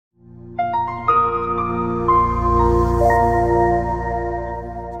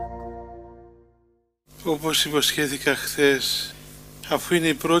Όπως υποσχέθηκα χθες, αφού είναι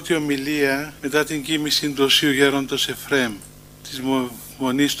η πρώτη ομιλία μετά την κοίμηση του οσίου Γέροντος Εφραίμ της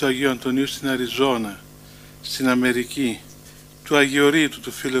Μονής του Αγίου Αντωνίου στην Αριζόνα, στην Αμερική, του Αγιορείτου,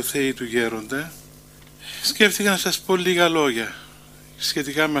 του Φιλοθεΐτη του Γέροντα, σκέφτηκα να σας πω λίγα λόγια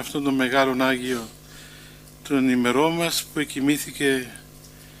σχετικά με αυτόν τον μεγάλον Άγιο των ημερών μας που εκοιμήθηκε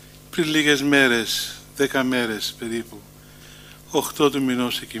πριν λίγες μέρες, 10 μέρες περίπου. 8 του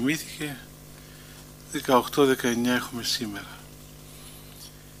μηνός εκοιμήθηκε, 18-19 έχουμε σήμερα.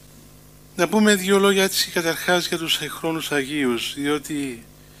 Να πούμε δύο λόγια έτσι καταρχάς για τους σύγχρονους Αγίους, διότι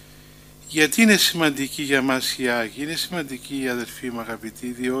γιατί είναι σημαντική για μας οι Άγιοι? Είναι σημαντική, αδερφοί μου αγαπητοί,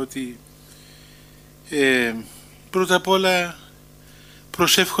 διότι πρώτα απ' όλα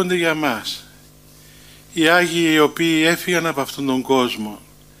προσεύχονται για μας. Οι Άγιοι οι οποίοι έφυγαν από αυτόν τον κόσμο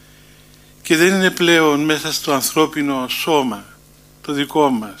και δεν είναι πλέον μέσα στο ανθρώπινο σώμα, το δικό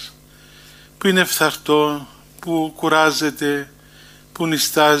μας, που είναι φθαρτό, που κουράζεται, που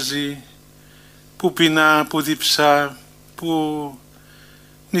νηστάζει, που πεινά, που διψά, που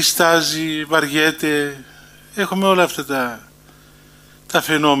νηστάζει, βαριέται. Έχουμε όλα αυτά τα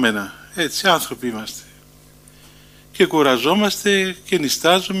φαινόμενα. Έτσι, άνθρωποι είμαστε. Και κουραζόμαστε και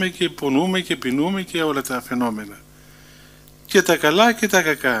νηστάζουμε και πονούμε και πεινούμε και όλα τα φαινόμενα. Και τα καλά και τα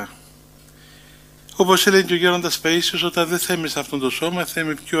κακά. Όπως έλεγε και ο Γέροντας Παΐσιος, όταν δεν θα είμαι σε αυτό το σώμα θα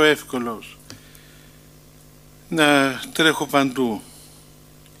είμαι πιο εύκολος να τρέχω παντού.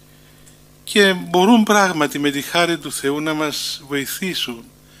 Και μπορούν πράγματι με τη χάρη του Θεού να μας βοηθήσουν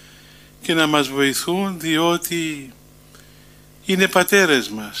και να μας βοηθούν, διότι είναι πατέρες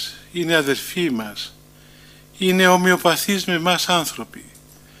μας, είναι αδερφοί μας, είναι ομοιοπαθείς με εμάς άνθρωποι.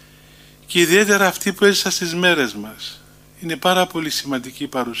 Και ιδιαίτερα αυτοί που έζησαν στις μέρες μας. Είναι πάρα πολύ σημαντική η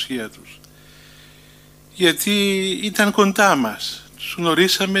παρουσία τους. Γιατί ήταν κοντά μας, τους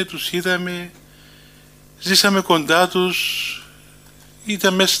γνωρίσαμε, τους είδαμε, ζήσαμε κοντά τους,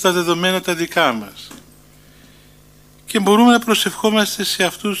 ήταν μέσα στα δεδομένα τα δικά μας. Και μπορούμε να προσευχόμαστε σε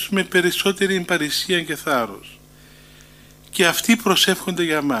αυτούς με περισσότερη παρησία και θάρρος. Και αυτοί προσεύχονται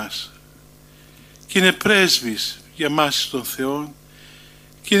για μας. Και είναι πρέσβεις για μας των Θεών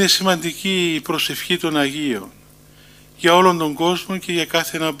και είναι σημαντική η προσευχή των Αγίων για όλον τον κόσμο και για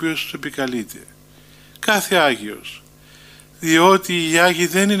κάθε ένα ο οποίος τους επικαλείται. Κάθε Άγιος. Διότι οι Άγιοι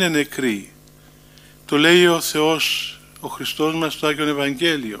δεν είναι νεκροί. Το λέει ο Θεός, ο Χριστός μας στο Άγιον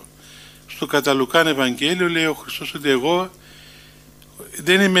Ευαγγέλιο. Στο κατά Λουκάν Ευαγγέλιο λέει ο Χριστός ότι εγώ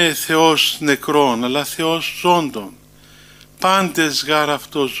δεν είμαι Θεός νεκρών, αλλά Θεός ζώντων. Πάντες γάρ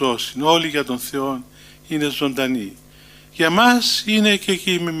αυτός ζώσιν, όλοι για τον Θεό είναι ζωντανοί. Για μας είναι και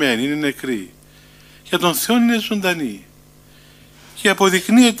κοιμημένοι, είναι νεκροί. Για τον Θεό είναι ζωντανοί. Και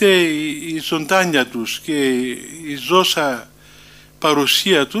αποδεικνύεται η ζωντάνια τους και η ζώσα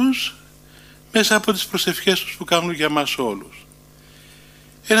παρουσία τους μέσα από τις προσευχές τους που κάνουν για μας όλους.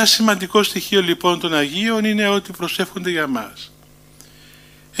 Ένα σημαντικό στοιχείο λοιπόν των Αγίων είναι ότι προσεύχονται για μας.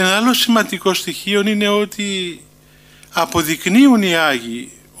 Ένα άλλο σημαντικό στοιχείο είναι ότι αποδεικνύουν οι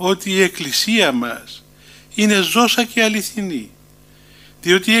Άγιοι ότι η Εκκλησία μας είναι ζώσα και αληθινή.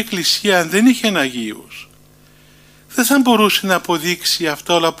 Διότι η Εκκλησία αν δεν είχε Αγίους δεν θα μπορούσε να αποδείξει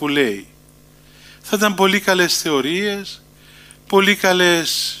αυτά όλα που λέει. Θα ήταν πολύ καλές θεωρίες, πολύ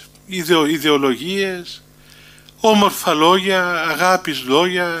καλές ιδεολογίες, όμορφα λόγια, αγάπης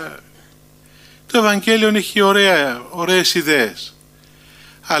λόγια. Το Ευαγγέλιο έχει ωραίες ιδέες,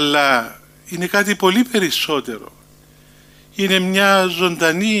 αλλά είναι κάτι πολύ περισσότερο. Είναι μια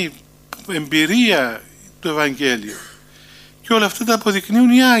ζωντανή εμπειρία το Ευαγγέλιο και όλα αυτά τα αποδεικνύουν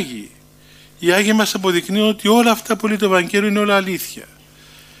οι Άγιοι. Οι Άγιοι μας αποδεικνύουν ότι όλα αυτά που λέει το Ευαγγέλιο είναι όλα αλήθεια.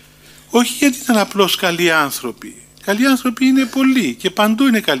 Όχι γιατί ήταν απλώς καλοί άνθρωποι. Καλοί άνθρωποι είναι πολλοί και παντού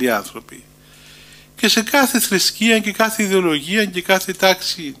είναι καλοί άνθρωποι. Και σε κάθε θρησκεία και κάθε ιδεολογία και κάθε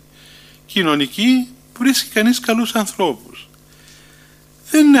τάξη κοινωνική βρίσκει κανείς καλούς ανθρώπους.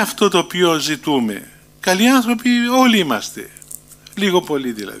 Δεν είναι αυτό το οποίο ζητούμε. Καλοί άνθρωποι όλοι είμαστε. Λίγο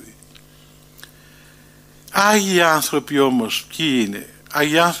πολύ δηλαδή. Άγιοι άνθρωποι όμως ποιοι είναι?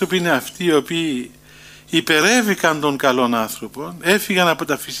 Άγιοι άνθρωποι είναι αυτοί οι οποίοι υπερέβηκαν των καλών άνθρωπων, έφυγαν από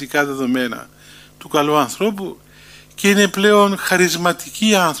τα φυσικά δεδομένα του καλού ανθρώπου και είναι πλέον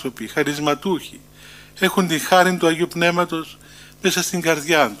χαρισματικοί άνθρωποι, χαρισματούχοι. Έχουν την χάρη του Αγίου Πνεύματος μέσα στην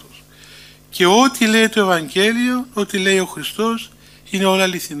καρδιά τους. Και ό,τι λέει το Ευαγγέλιο, ό,τι λέει ο Χριστός, είναι όλα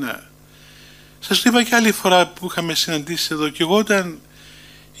αληθινά. Σας το είπα και άλλη φορά που είχαμε συναντήσει εδώ, και εγώ όταν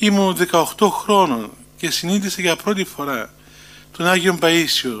ήμουν 18 χρόνων και συνείδησα για πρώτη φορά τον Άγιον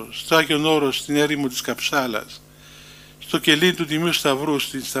Παΐσιο στο Άγιον Όρος στην έρημο της Καψάλας, στο κελί του Τιμίου Σταυρού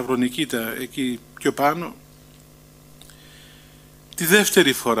στην Σταυρονικήτα εκεί πιο πάνω, Τη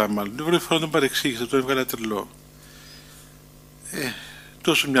δεύτερη φορά μάλλον, την πρώτη φορά τον παρεξήγησα, τον έβγαλα τρελό.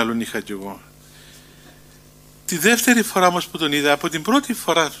 Τόσο μυαλόν είχα κι εγώ. Τη δεύτερη φορά όμως που τον είδα, από την πρώτη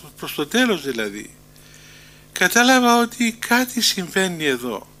φορά προς το τέλος δηλαδή, κατάλαβα ότι κάτι συμβαίνει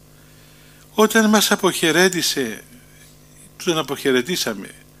εδώ. Όταν μας αποχαιρέτησε, τον αποχαιρετήσαμε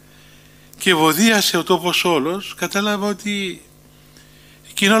και βοδίασε ο τόπος όλος, κατάλαβα ότι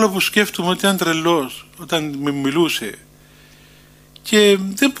εκείνο όλο που σκέφτομαι ότι ήταν τρελός όταν με μιλούσε και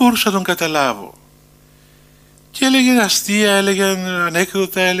δεν μπορούσα να τον καταλάβω. Και έλεγε αστεία, έλεγε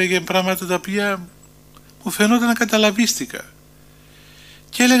ανέκδοτα, έλεγε πράγματα τα οποία μου φαινόταν να καταλαβίστηκα.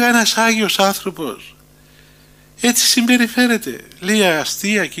 Και έλεγα ένας Άγιος άνθρωπος έτσι συμπεριφέρεται, λέει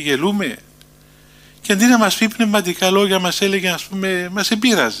αστεία και γελούμε. Και αντί να μας πει πνευματικά λόγια μας έλεγε, ας πούμε, μας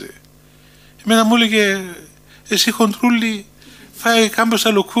επήραζε. Εμένα μου έλεγε, εσύ χοντρούλη φάει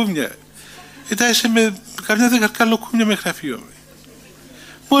κάμποσα λοκούμια. Ετάισε με καμιά δεκαρκά λοκούμια με γραφείο μου.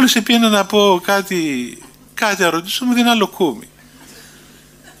 Μόλις επίαινα να πω κάτι να ρωτήσω, μου δίνει ένα λοκούμι.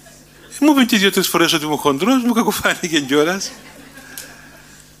 Μου είπε και 2-3 φορές ότι είμαι χοντρός, μου κακοφάνηκε κιόλας.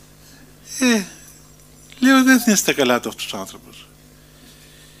 Λέω δεν είναι στα καλά του αυτός ο άνθρωπος.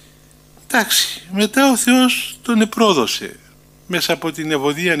 Εντάξει, μετά ο Θεός τον επρόδωσε μέσα από την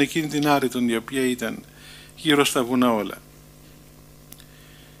ευωδία εκείνη την άρετον η οποία ήταν γύρω στα βουνά όλα.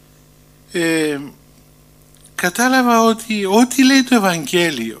 Κατάλαβα ότι ό,τι λέει το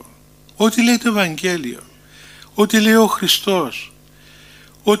Ευαγγέλιο, ό,τι λέει ο Χριστός,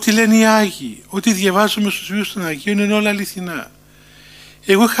 ό,τι λένε οι Άγιοι, ό,τι διαβάζουμε στους βίους των Αγίων είναι όλα αληθινά.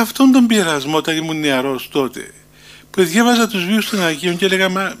 Εγώ είχα αυτόν τον πειρασμό όταν ήμουν νεαρός τότε, που διάβαζα τους βίους των Αγίων και έλεγα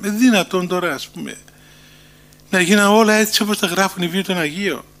μα δυνατόν τώρα, ας πούμε, να γίναν όλα έτσι όπως τα γράφουν οι βίοι των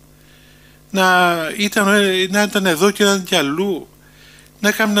Αγίων, να ήταν εδώ και να ήταν κι αλλού, να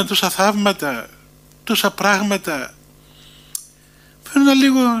έκαναν τόσα θαύματα, τόσα πράγματα. Φαίνονταν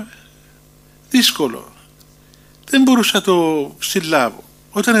λίγο δύσκολο. Δεν μπορούσα να το συλλάβω.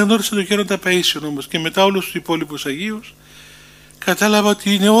 Όταν γνώρισα τον Γέροντα Παΐσιον όμως και μετά όλους τους υπόλοιπους Αγίους, κατάλαβα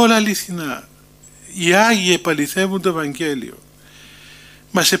ότι είναι όλα αληθινά. Οι Άγιοι επαληθεύουν το Ευαγγέλιο.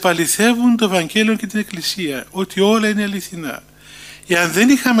 Μας επαληθεύουν το Ευαγγέλιο και την Εκκλησία, ότι όλα είναι αληθινά. Εάν δεν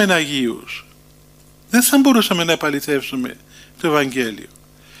είχαμε Αγίους, δεν θα μπορούσαμε να επαληθεύσουμε το Ευαγγέλιο.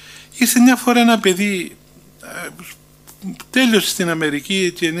 Ήρθε μια φορά ένα παιδί, τέλειωσε στην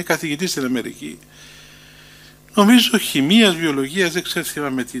Αμερική και είναι καθηγητής στην Αμερική. Νομίζω χημείας, βιολογίας, δεν ξέρω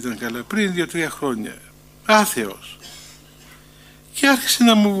θυμάμαι τι ήταν καλά, πριν 2-3 χρόνια. Άθεος. Και άρχισε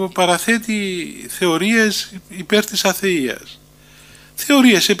να μου παραθέτει θεωρίες υπέρ της αθείας.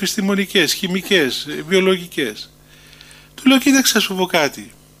 Θεωρίες επιστημονικές, χημικές, βιολογικές. Του λέω, κοίταξε να σου πω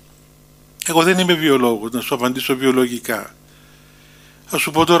κάτι. Εγώ δεν είμαι βιολόγος, να σου απαντήσω βιολογικά. Θα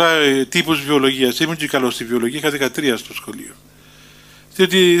σου πω τώρα τύπους βιολογίας. Ήμουν και καλός στη βιολογία, είχα 13 στο σχολείο.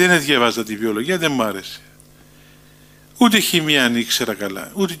 Διότι δεν διαβάζα τη βιολογία, δεν μου άρεσε. Ούτε χημία αν ήξερα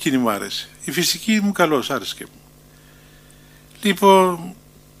καλά, ούτε εκείνη μου άρεσε. Η φυσική μου καλώς, άρεσε και μου. Λοιπόν,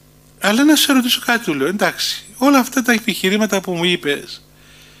 αλλά να σε ρωτήσω κάτι, του λέω, εντάξει, όλα αυτά τα επιχειρήματα που μου είπες,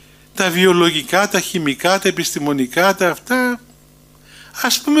 τα βιολογικά, τα χημικά, τα επιστημονικά, τα αυτά,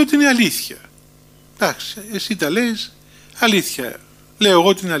 ας πούμε ότι είναι αλήθεια. Εντάξει, εσύ τα λες, αλήθεια. Λέω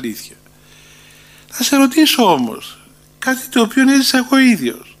εγώ την αλήθεια. Θα σε ρωτήσω όμως, κάτι το οποίο έζησα εγώ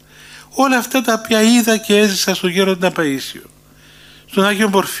ίδιος. Όλα αυτά τα οποία είδα και έζησα στον Γέροντα Παΐσιο, στον Άγιο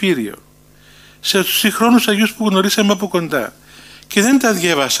Πορφύριο, σε τους σύγχρονους Αγίους που γνωρίσαμε από κοντά, και δεν τα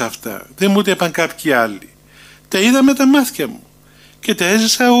διέβασα αυτά, δεν μου τα είπαν κάποιοι άλλοι. Τα είδα με τα μάτια μου και τα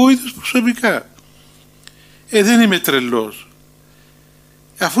έζησα εγώ ίδιος προσωπικά. Δεν είμαι τρελός.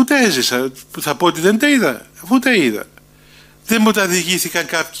 Αφού τα έζησα, θα πω ότι δεν τα είδα, αφού τα είδα. Δεν μου τα διηγήθηκαν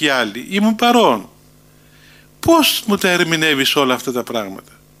κάποιοι άλλοι, ήμουν παρόν. Πώς μου τα ερμηνεύεις όλα αυτά τα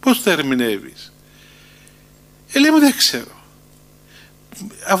πράγματα, πώς τα ερμηνεύεις? Λέει μου δεν ξέρω.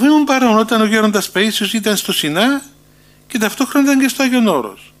 Αφού ήμουν παρόν όταν ο Γέροντας Παΐσιος ήταν στο Σινά και ταυτόχρονα ήταν και στο Άγιον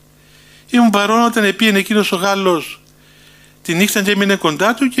Όρος. Ήμουν παρόν όταν επήγαινε εκείνος ο Γάλλος τη νύχτα και έμεινε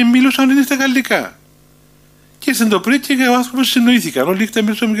κοντά του και μίλουσαν όλη νύχτα γαλλικά. Και ήρθαν το πρωί και ο άνθρωπος συνοήθηκαν, όλη νύχτα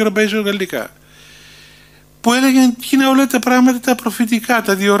μίλουσαν με τον Παΐσιο γαλλικά. Που έλεγαν εκείνα όλα τα πράγματα τα προφητικά,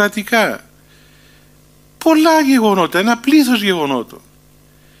 τα διορατικά. Πολλά γεγονότα, ένα πλήθος γεγονότων.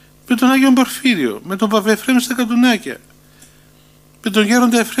 Με τον Άγιο Πορφύριο, με τον Εφραίμ στα Κατουνάκια, με τον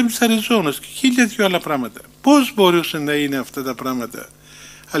Γέροντα Εφραίμ της Αριζόνας και 1000 άλλα πράγματα. Πώς μπορούσαν να είναι αυτά τα πράγματα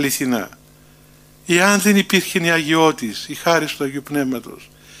αληθινά, εάν δεν υπήρχε η αγιώτης, η χάρη του Αγίου Πνεύματος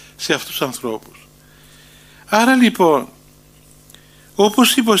σε αυτούς τους ανθρώπους? Άρα λοιπόν,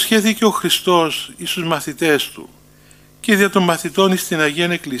 όπως υποσχέθηκε ο Χριστός εις τους μαθητές του και δια των μαθητών στην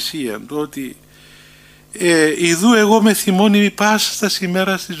Αγία Εκκλησία του, ότι «Ιδού εγώ με θυμώνει πάσα στα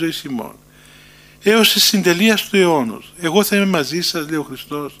ημέρα της ζωής ημών, έως της συντελείας του αιώνος. Εγώ θα είμαι μαζί σας», λέει ο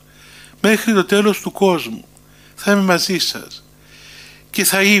Χριστός, «μέχρι το τέλος του κόσμου. Θα είμαι μαζί σας. Και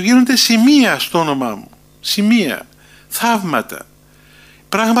θα γίνονται σημεία στο όνομά μου. Σημεία, θαύματα,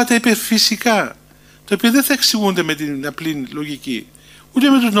 πράγματα υπερφυσικά, τα οποία δεν θα εξηγούνται με την απλή λογική, ούτε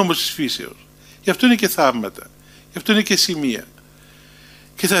με τους νόμους της φύσεως. Γι' αυτό είναι και θαύματα, γι' αυτό είναι και σημεία.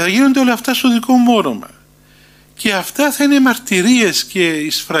 Και θα γίνονται όλα αυτά στο δικό μου όνομα. Και αυτά θα είναι μαρτυρίες και η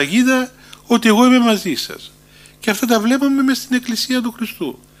σφραγίδα ότι εγώ είμαι μαζί σας. Και αυτά τα βλέπουμε μες στην Εκκλησία του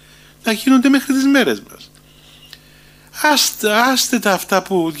Χριστού. Θα γίνονται μέχρι τις μέρες μας. Άστε τα αυτά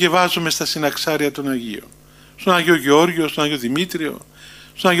που διαβάζουμε στα συναξάρια των Αγίων. Στον Άγιο Γεώργιο, στον Άγιο Δημήτριο,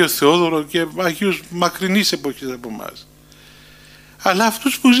 στον Άγιο Θεόδωρο και Αγίους μακρινής εποχής από εμάς. Αλλά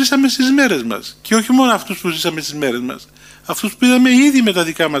αυτούς που ζήσαμε στις μέρες μας. Και όχι μόνο αυτούς που ζήσαμε στις μέρες μας. Αυτούς που είδαμε ήδη με τα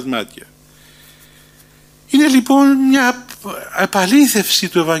δικά μας μάτια. Είναι λοιπόν μια επαλήθευση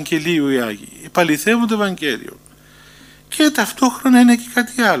του Ευαγγελίου οι Άγιοι. Επαληθεύουν το Ευαγγέλιο. Και ταυτόχρονα είναι και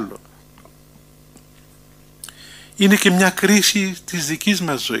κάτι άλλο. Είναι και μια κρίση της δικής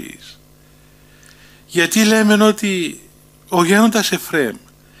μας ζωής. Γιατί λέμε ότι ο Γέροντας Εφραίμ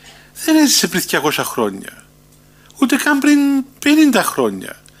δεν έζησε πριν 200 χρόνια. Ούτε καν πριν 50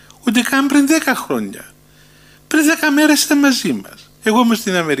 χρόνια. Ούτε καν πριν 10 χρόνια. Πριν 10 μέρες ήταν μαζί μας. Εγώ είμαι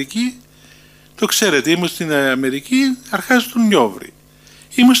στην Αμερική, το ξέρετε, ήμουν στην Αμερική αρχάς του Νιόβρη.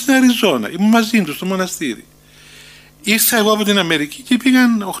 Ήμουν στην Αριζόνα, ήμουν μαζί του στο μοναστήρι. Ήρθα εγώ από την Αμερική και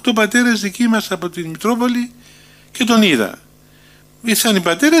πήγαν 8 πατέρες δικοί μας από την Μητρόπολη και τον είδα. Ήρθαν οι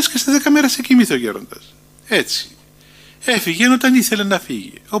πατέρες και σε 10 μέρες εκοιμήθη ο Γέροντας. Έτσι. Έφυγε όταν ήθελε να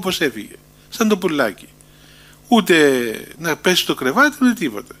φύγει, όπως έφυγε, σαν το πουλάκι. Ούτε να πέσει στο κρεβάτι, ούτε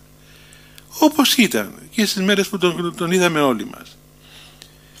τίποτα. Όπως ήταν και στις μέρες που τον είδαμε όλοι μας.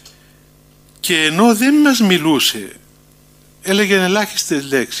 Και ενώ δεν μας μιλούσε, έλεγε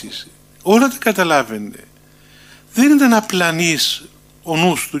ελάχιστες λέξεις, όλα τα καταλάβαινε. Δεν ήταν απλανής ο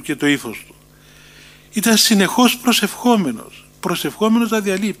νους του και το ύφος του. Ήταν συνεχώς προσευχόμενος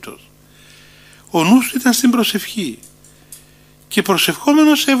αδιαλείπτος. Ο νους του ήταν στην προσευχή. Και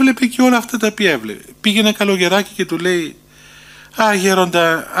προσευχόμενος έβλεπε και όλα αυτά τα οποία έβλεπε. Πήγε ένα καλογεράκι και του λέει: «Α,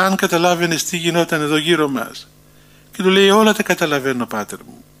 Γέροντα, αν καταλάβαινες τι γινόταν εδώ γύρω μας». Και του λέει: «Όλα τα καταλαβαίνω, πάτερ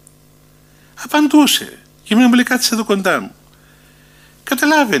μου». Απαντούσε και εμένα μου λέει: «Κάτσε εδώ κοντά μου».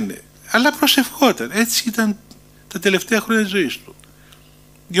 Καταλάβαινε, αλλά προσευχόταν. Έτσι ήταν τα τελευταία χρόνια της ζωής του.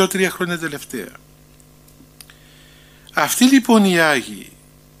 2-3 χρόνια τελευταία. Αυτοί λοιπόν οι Άγιοι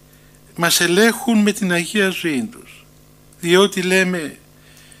μας ελέγχουν με την Αγία ζωή τους. Διότι λέμε: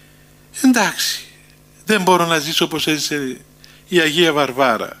 εντάξει, δεν μπορώ να ζήσω όπως έζησε η Αγία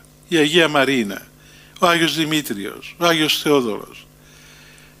Βαρβάρα, η Αγία Μαρίνα, ο Άγιος Δημήτριος, ο Άγιος Θεόδωρος.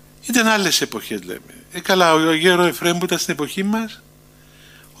 Ήταν άλλες εποχές λέμε. Καλά, ο Γέροντα Εφραίμ που ήταν στην εποχή μας,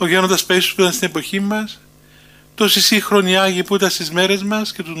 ο Γέροντας Εφραίμ που ήταν στην εποχή μας, τόσοι σύγχρονοι Άγιοι που ήταν στις μέρες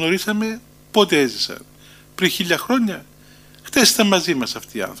μας και τους γνωρίσαμε, πότε έζησαν? Πριν 1000 χρόνια? Χτες ήταν μαζί μας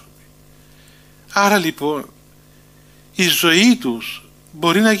αυτοί οι άνθρωποι. Άρα λοιπόν η ζωή τους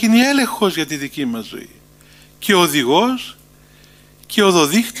μπορεί να γίνει έλεγχος για τη δική μας ζωή. Και οδηγός και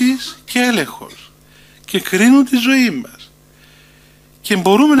οδοδείχτης και έλεγχος. Και κρίνουν τη ζωή μας. Και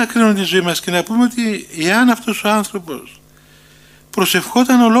μπορούμε να κρίνουμε τη ζωή μας και να πούμε ότι εάν αυτός ο άνθρωπος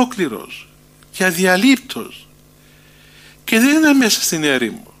προσευχόταν ολόκληρος και αδιαλείπτος και δεν ήταν μέσα στην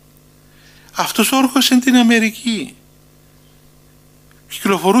έρημο, αυτός όρχωσε την Αμερική,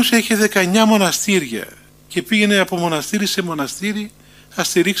 κυκλοφορούσε, είχε 19 μοναστήρια και πήγαινε από μοναστήρι σε μοναστήρι να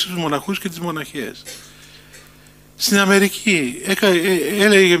στηρίξει τους μοναχούς και τις μοναχές. Στην Αμερική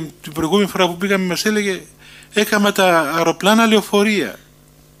έλεγε την προηγούμενη φορά που πήγαμε, μας έλεγε: έκαμα τα αεροπλάνα λεωφορεία.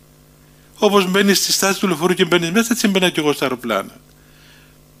 Όπως μπαίνεις στη στάση του λεωφορείου και μπαίνεις μέσα, έτσι μπαίνα και εγώ στα αεροπλάνα.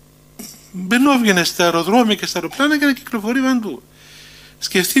 Μπαινόβγαινε στα αεροδρόμια και στα αεροπλάνα και να κυκλοφορεί παντού.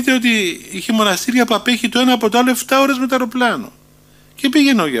 Σκεφτείτε ότι είχε μοναστήρια που απέχει το ένα από το άλλο 7 ώρες με το αεροπλάνο. Και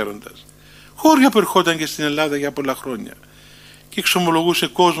πήγαινε ο Γέροντας. Χώρια που ερχόταν και στην Ελλάδα για πολλά χρόνια. Και εξομολογούσε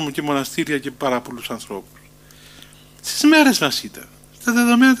κόσμο και μοναστήρια και πάρα πολλούς ανθρώπους. Στις μέρες μας ήταν, στα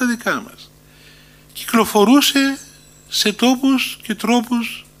δεδομένα τα δικά μας. Κυκλοφορούσε σε τόπους και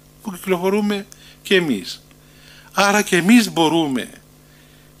τρόπους που κυκλοφορούμε και εμείς. Άρα και εμείς μπορούμε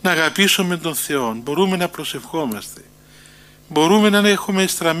να αγαπήσουμε τον Θεό, μπορούμε να προσευχόμαστε, μπορούμε να έχουμε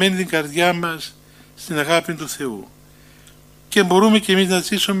στραμμένη την καρδιά μας στην αγάπη του Θεού και μπορούμε και εμείς να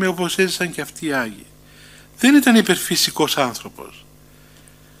ζήσουμε όπως έζησαν και αυτοί οι Άγιοι. Δεν ήταν υπερφυσικός άνθρωπος,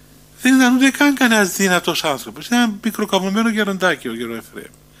 δεν ήταν ούτε καν κανένας δυνατός άνθρωπος, ήταν ένα μικροκαμωμένο γεροντάκι ο Γέροντα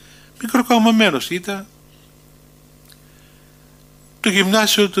Εφραίμ. Μικροκαμωμένος ήταν, Το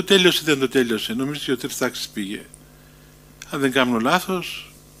γυμνάσιο το τέλειωσε, δεν το τέλειωσε. Νομίζω ότι 3 τάξεις πήγε. Αν δεν κάνω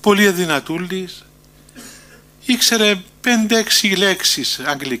λάθος. Πολύ αδυνατούλης. Ήξερε 5-6 λέξεις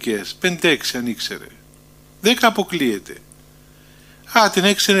αγγλικές. 5-6 αν ήξερε. 10 αποκλείεται. Την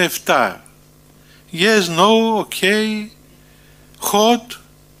έξερε 7. Yes, no, okay, hot.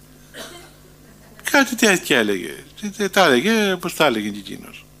 Κάτι τέτοια έλεγε. Τα έλεγε όπως τα έλεγε και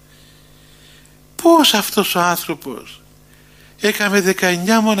εκείνος. Πώς αυτός ο άνθρωπος έκαμε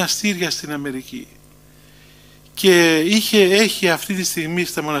 19 μοναστήρια στην Αμερική και έχει αυτή τη στιγμή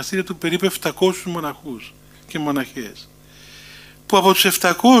στα μοναστήρια του περίπου 700 μοναχούς και μοναχές, που από τους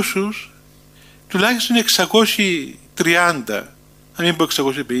 700 τουλάχιστον 630, να μην πω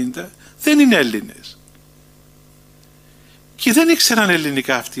 650, δεν είναι Έλληνες και δεν ήξεραν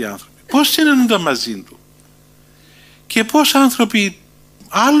ελληνικά αυτοί οι άνθρωποι. Πώς συνεννοούνταν μαζί του και πώς άνθρωποι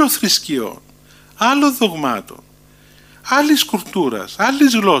άλλων θρησκειών, άλλων δογμάτων, άλλης κουλτούρας,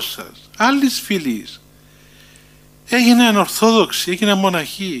 άλλης γλώσσας, άλλης φυλής έγιναν Ορθόδοξοι, έγιναν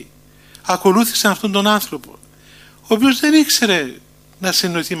μοναχοί, ακολούθησαν αυτόν τον άνθρωπο ο οποίος δεν ήξερε να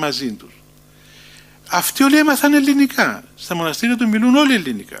συνοηθεί μαζί τους. Αυτοί όλοι έμαθαν ελληνικά, στα μοναστήρια του μιλούν όλοι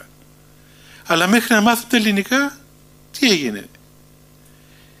ελληνικά, αλλά μέχρι να μάθουν τα ελληνικά τι έγινε?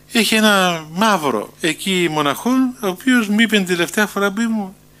 Έχει ένα μαύρο εκεί μοναχόν, ο οποίος μου είπε την τελευταία φορά που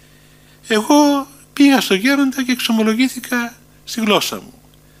ήμουν, εγώ πήγα στο Γέροντα και εξομολογήθηκα στη γλώσσα μου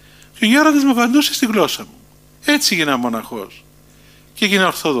και ο Γέροντας με απαντούσε στη γλώσσα μου. Έτσι έγινα μοναχός και έγινα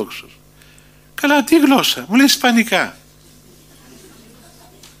Ορθόδοξος. Καλά, τι γλώσσα? Μου λέει Ισπανικά.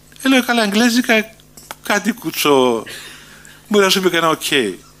 Λέω καλά, Αγγλέζικα κάτι κουτσό. Μπορεί να σου πει κανένα οκ.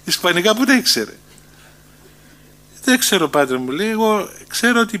 Ισπανικά που δεν ήξερε. Δεν ξέρω, πάτερ μου λέει, εγώ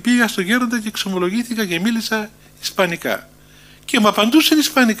ξέρω ότι πήγα στο Γέροντα και εξομολογήθηκα και μίλησα Ισπανικά και μου απαντούσε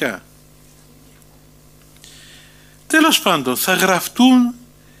Ισπανικά. Τέλος πάντων, θα γραφτούν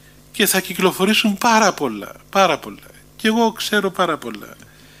και θα κυκλοφορήσουν πάρα πολλά, πάρα πολλά. Και εγώ ξέρω πάρα πολλά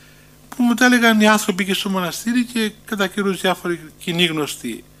που μου τα έλεγαν οι άνθρωποι και στο μοναστήρι και κατά καιρούς διάφοροι κοινοί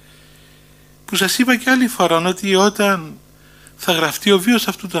γνωστοί, που σας είπα και άλλη φορά ότι όταν θα γραφτεί ο βίος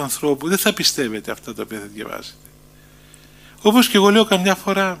αυτού του ανθρώπου δεν θα πιστεύετε αυτά τα οποία θα διαβάσετε. Όπως και εγώ λέω καμιά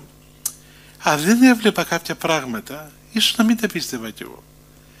φορά, αν δεν έβλεπα κάποια πράγματα ίσως να μην τα πίστευα κι εγώ.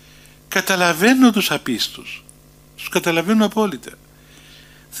 Καταλαβαίνω τους απίστους, τους καταλαβαίνω απόλυτα.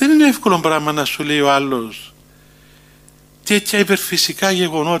 Δεν είναι εύκολο πράγμα να σου λέει ο άλλος τέτοια υπερφυσικά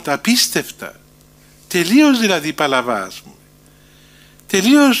γεγονότα, απίστευτα, τελείως δηλαδή παλαβά, ας πούμε,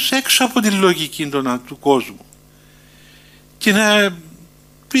 τελείως έξω από τη λογική του κόσμου, και να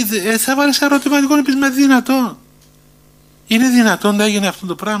πει, θα βάλεις ερωτηματικό να πεις, μα δυνατόν? Είναι δυνατόν να έγινε αυτό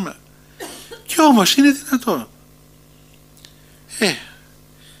το πράγμα? Και όμως είναι δυνατόν.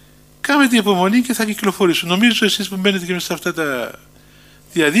 Κάμε την υπομονή και θα κυκλοφορήσουν. Νομίζω εσείς που μπαίνετε και μέσα σε αυτά τα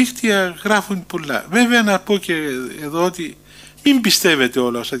διαδίκτυα γράφουν πολλά. Βέβαια να πω και εδώ ότι μην πιστεύετε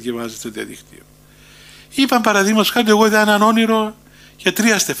όλα όσα διαβάζετε στο διαδίκτυο. Είπαν παραδείγματος χάρη, εγώ είδα έναν όνειρο για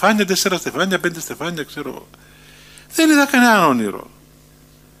 3 στεφάνια, 4 στεφάνια, 5 στεφάνια, ξέρω. Δεν είδα κανένα όνειρο.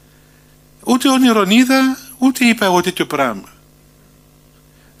 Ούτε όνειρο είδα, ούτε είπα εγώ τέτοιο πράγμα.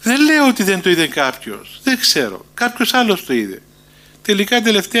 Δεν λέω ότι δεν το είδε κάποιος. Δεν ξέρω. Κάποιος άλλος το είδε. Τελικά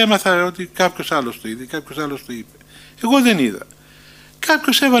τελευταία έμαθα ότι κάποιος άλλος το είδε, κάποιος άλλος το είπε. Εγώ δεν είδα.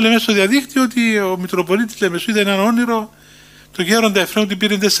 Κάποιος έβαλε μέσα στο διαδίκτυο ότι ο Μητροπολίτης Λεμεσού είδε έναν όνειρο, το Γέροντα Εφραίμ ότι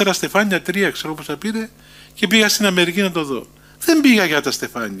πήρε 4 στεφάνια, 3 ξέρω πόσα πήρε, και πήγα στην Αμερική να το δω. Δεν πήγα για τα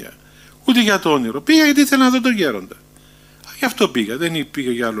στεφάνια, ούτε για το όνειρο. Πήγα γιατί ήθελα να δω τον Γέροντα. Γι' αυτό πήγα, δεν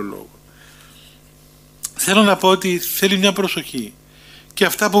πήγα για άλλο λόγο. Θέλω να πω ότι θέλει μια προσοχή. Και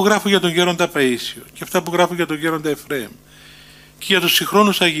αυτά που γράφω για τον Γέροντα Παΐσιο, και αυτά που γράφω για τον Γέροντα Εφραίμ, και για τους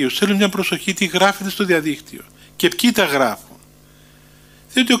συγχρόνους Αγίους, θέλουν μια προσοχή τι γράφεται στο διαδίκτυο και ποιοι τα γράφουν.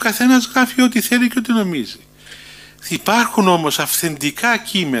 Διότι ο καθένας γράφει ό,τι θέλει και ό,τι νομίζει. Υπάρχουν όμως αυθεντικά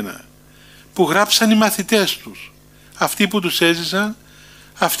κείμενα που γράψαν οι μαθητές τους, αυτοί που τους έζησαν,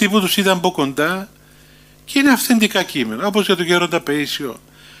 αυτοί που τους είδαν από κοντά, και είναι αυθεντικά κείμενα. Όπως για τον Γέροντα Παΐσιο,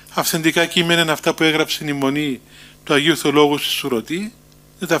 αυθεντικά κείμενα είναι αυτά που έγραψε η μονή του Αγίου Θεολόγου στη Σουρωτή,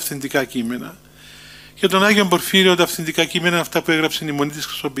 είναι τα αυθεντικά κείμενα. Για τον Άγιον Πορφύριο, τα αυθεντικά κείμενα είναι αυτά που έγραψε η μονή της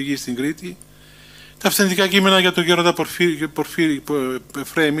Χρυσοπηγής στην Κρήτη. Τα αυθεντικά κείμενα για τον Γέροντα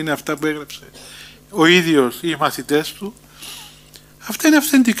Εφραίμ είναι αυτά που έγραψε ο ίδιος ή οι μαθητές του. Αυτά είναι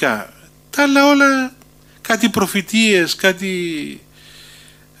αυθεντικά. Τα άλλα όλα κάτι προφητείες, κάτι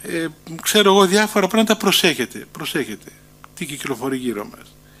ξέρω εγώ διάφορα πράγματα. Προσέχετε τι κυκλοφορεί γύρω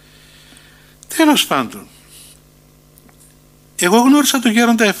μας. Τέλος πάντων, εγώ γνώρισα τον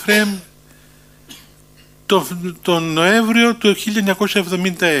Γέροντα Εφραίμ τον Νοέμβριο του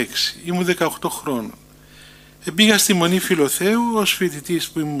 1976. Ήμουν 18 χρόνων. Πήγα στη Μονή Φιλοθέου ως φοιτητής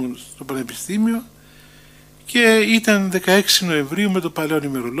που ήμουν στο Πανεπιστήμιο και ήταν 16 Νοεμβρίου με το παλαιό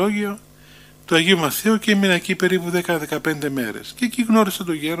ημερολόγιο του Αγίου Μαθαίου και έμεινα εκεί περίπου 10-15 μέρες. Και εκεί γνώρισα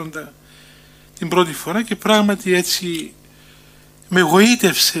τον Γέροντα την πρώτη φορά και πράγματι έτσι με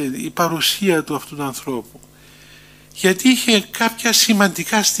εγωίτευσε η παρουσία του αυτού του ανθρώπου, γιατί είχε κάποια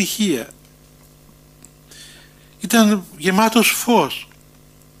σημαντικά στοιχεία. Ήταν γεμάτος φως.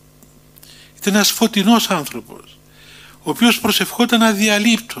 Ήταν ένας φωτεινός άνθρωπος, ο οποίος προσευχόταν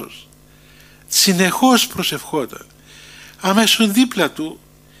αδιαλείπτως. Συνεχώς προσευχόταν. Άμα ήσουν δίπλα του,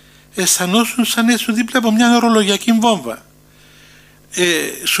 αισθανόσουν σαν ήσουν δίπλα από μια ορολογιακή βόμβα.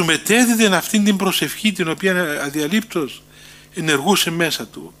 Σου μετέδιδε αυτήν την προσευχή την οποία αδιαλείπτως ενεργούσε μέσα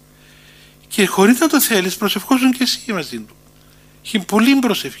του και χωρίς να το θέλεις προσευχόσουν και εσύ μαζί του. Είχε πολύ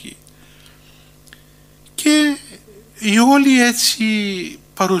προσευχή. Και η όλη έτσι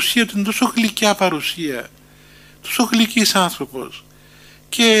παρουσία του είναι τόσο γλυκιά παρουσία, τόσο γλυκής άνθρωπος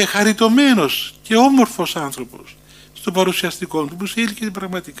και χαριτωμένος και όμορφος άνθρωπος στο παρουσιαστικό του που σε έλκυε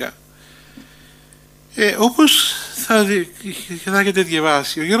πραγματικά. Όπως θα έχετε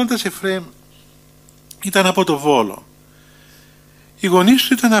διαβάσει, ο Γέροντας Εφραίμ ήταν από το Βόλο. Οι γονείς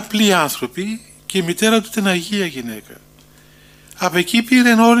του ήταν απλοί άνθρωποι και η μητέρα του ήταν Αγία γυναίκα. Από εκεί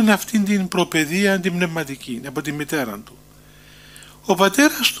πήρε όλη αυτήν την προπαιδεία την πνευματική από τη μητέρα του. Ο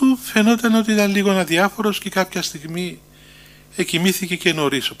πατέρας του φαινόταν ότι ήταν λίγο αδιάφορος και κάποια στιγμή εκοιμήθηκε και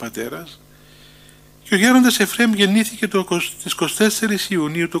νωρίς ο πατέρας. Και ο Γέροντας Εφραίμ γεννήθηκε στις 24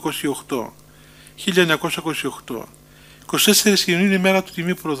 Ιουνίου του 1928. 24 Ιουνίου είναι η μέρα του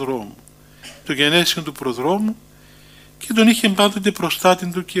τιμή προδρόμου, το γενέσιο του προδρόμου, και τον είχε πάντοτε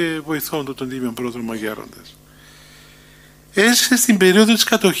προστάτη του και βοηθόν του τον τίμιο πρόδρομο Γέροντας. Έζησε στην περίοδο της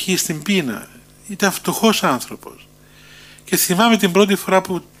κατοχής, στην πείνα. Ήταν φτωχός άνθρωπος. Και θυμάμαι την πρώτη φορά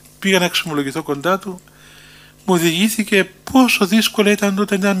που πήγα να εξομολογηθώ κοντά του, μου διηγήθηκε πόσο δύσκολα ήταν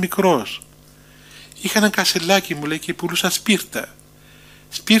όταν ήταν μικρός. Είχα ένα κασελάκι, μου λέει, και πουλούσα σπίρτα.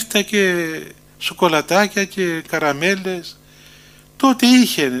 Σπίρτα και σοκολατάκια και καραμέλες. Τότε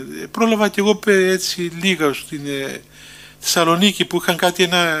είχε, πρόλαβα κι εγώ έτσι λίγα στην Θεσσαλονίκη που είχαν κάτι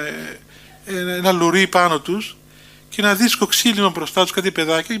ένα λουρί πάνω τους και ένα δίσκο ξύλινο μπροστά τους, κάτι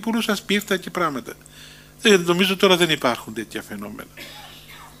παιδάκια, και πουλούσαν σπίρτα και πράγματα. Νομίζω τώρα δεν υπάρχουν τέτοια φαινόμενα.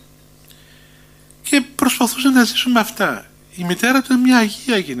 Και προσπαθούσαν να ζήσουν με αυτά. Η μητέρα του ήταν μια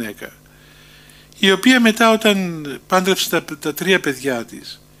Αγία γυναίκα, η οποία μετά όταν πάντρεψε τα τρία παιδιά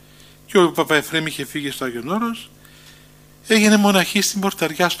της και ο παπά Εφραίμ είχε φύγει στο Άγιον Όρος, έγινε μοναχή στην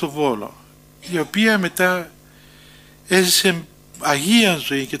Πορταριά στο Βόλο, η οποία μετά έζησε Αγία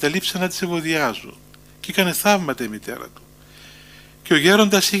ζωή και τα λείψα να της ευωδιάζουν και έκανε θαύματα η μητέρα του. Και ο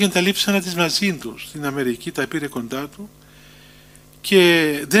Γέροντας είχε τα λείψανα της μαζί του στην Αμερική, τα πήρε κοντά του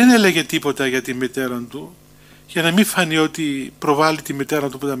και δεν έλεγε τίποτα για τη μητέρα του για να μην φανεί ότι προβάλλει τη μητέρα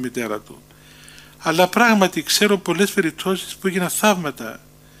του που ήταν μητέρα του. Αλλά πράγματι ξέρω πολλές περιπτώσεις που έγιναν θαύματα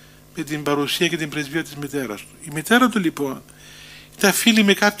με την παρουσία και την πρεσβεία της μητέρας του. Η μητέρα του λοιπόν ήταν φίλη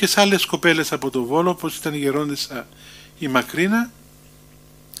με κάποιες άλλες κοπέλες από το Βόλο, όπως ήταν η Γερόντισσα η Μακρίνα,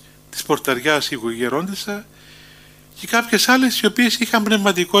 της Πορταριάς η Γερόντισσα, και κάποιες άλλες οι οποίες είχαν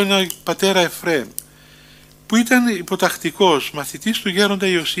πνευματικό ένα πατέρα Εφραίμ, που ήταν υποτακτικός μαθητής του Γέροντα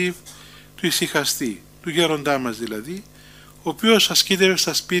Ιωσήφ του Ησυχαστή, του Γέροντά μας δηλαδή, ο οποίος ασκήτευε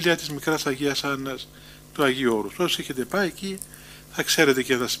στα σπήλαια της Μικράς Αγίας Άννας του Αγίου Όρους. Όσοι έχετε πάει εκεί θα ξέρετε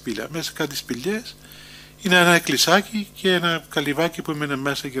και τα σπήλαια. Μέσα σε κάτι σπηλιές είναι ένα εκκλησάκι και ένα καλυβάκι που έμενε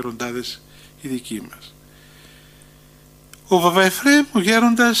μέσα γεροντάδες οι δικοί μας. Ο παπά Εφραίμ, ο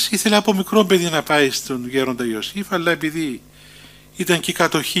Γέροντας, ήθελε από μικρό παιδί να πάει στον Γέροντα Ιωσήφ, αλλά επειδή ήταν και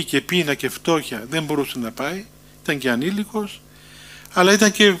κατοχή και πείνα και φτώχεια δεν μπορούσε να πάει, ήταν και ανήλικος, αλλά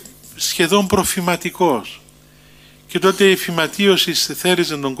ήταν και σχεδόν προφηματικός. Και τότε η φυματίωση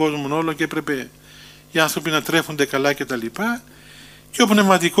θέριζε τον κόσμο όλο και έπρεπε οι άνθρωποι να τρέφονται καλά κτλ. Και ο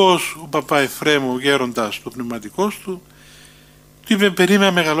πνευματικός, ο παπά Εφραίμ, ο Γέροντας, το πνευματικός του είπε περίμενα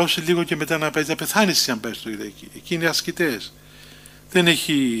να μεγαλώσει λίγο και μετά να πάει, θα πεθάνεις αν πες το εκεί. Εκεί είναι ασκητές. Δεν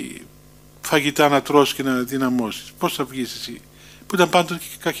έχει φαγητά να τρως και να δυναμώσεις. Πώς θα βγεις εσύ, που ήταν πάντοτε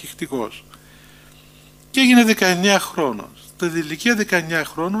και καχυκτικός. Και έγινε 19 χρόνων. Στα ηλικία 19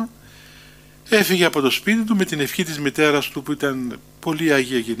 χρόνων έφυγε από το σπίτι του με την ευχή της μητέρας του που ήταν πολύ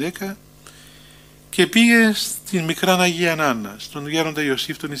Αγία γυναίκα και πήγε στην Μικρά Αγία Άννα, στον Γέροντα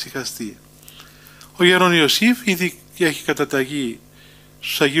Ιωσήφ τον Ησυχαστή. Ο Γέρον Ιωσήφ ήδη έχει καταταγεί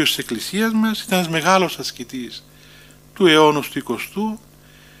στους Αγίους της Εκκλησίας μας, ήταν ένας μεγάλος ασκητής του αιώνος του 20ου,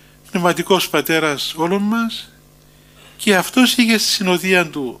 πνευματικός πατέρας όλων μας, και αυτός είχε στη συνοδεία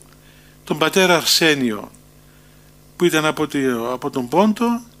του τον πατέρα Αρσένιο που ήταν από τον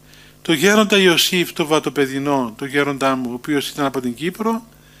Πόντο, τον γέροντα Ιωσήφ, τον βατοπεδινό, τον γέροντά μου, ο οποίος ήταν από την Κύπρο,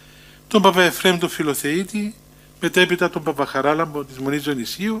 τον παπά Εφραίμ τον Φιλοθεΐτη, μετέπειτα τον παπά Χαράλαμπο της Μονής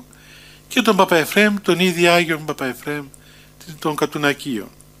Διονυσίου και τον παπά Εφραίμ, τον ίδιο Άγιον παπά Εφραίμ, των Κατουνακίων.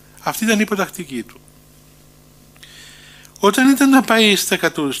 Αυτή ήταν η υποτακτική του. Όταν ήταν να πάει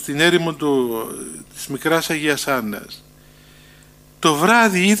στην έρημο της Μικράς Αγίας Άννας, το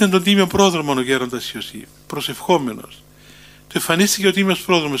βράδυ είδε τον τίμιο πρόδρομο ο γέροντας Ιωσήφ, προσευχόμενος. Του εμφανίστηκε ο τίμιος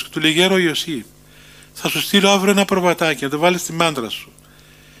πρόδρομος και του λέει: «Γέρο Ιωσήφ, θα σου στείλω αύριο ένα προβατάκι να το βάλεις στη μάντρα σου».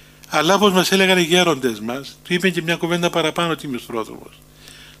 Αλλά όπως μας έλεγαν οι γέροντες μας, του είπε και μια κουβέντα παραπάνω ο τίμιος πρόδρομος.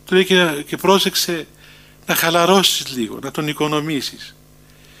 Του λέει και πρόσεξε να χαλαρώσεις λίγο, να τον οικονομήσεις.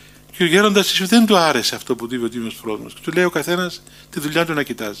 Και ο γέροντας Ιωσήφ δεν του άρεσε αυτό που του είπε ο τίμιος πρόδρομος. Και του λέει ο καθένας τη δουλειά του να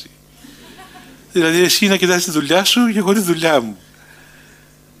κοιτάζει. Δηλαδή εσύ να κοιτάζεις τη δουλειά σου και εγώ τη δουλειά μου.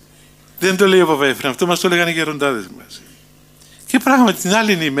 Δεν το λέει ο παπά Εφραίμ, αυτό μας το έλεγαν οι γεροντάδες μας. Και πράγματι την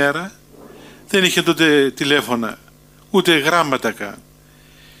άλλη ημέρα δεν είχε τότε τηλέφωνα, ούτε γράμματα καν.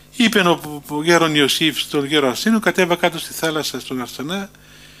 Είπε ο γέρον Ιωσήφ στον γέρο Αρσένιο, κατέβα κάτω στη θάλασσα στον Αρσενά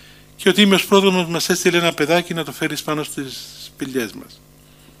και ο τίμιος πρόδρομος μας έστειλε ένα παιδάκι να το φέρεις πάνω στις σπηλιές μας.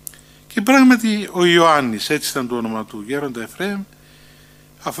 Και πράγματι ο Ιωάννης, έτσι ήταν το όνομα του, Γέροντα Εφραίμ,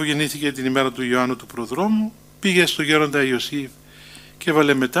 αφού γεννήθηκε την ημέρα του Ιωάννου του προδρόμου, πήγε στο γέροντα Ιωσήφ και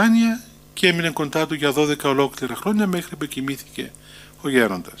έβαλε μετάνοια και έμεινε κοντά του για 12 ολόκληρα χρόνια μέχρι που κοιμήθηκε ο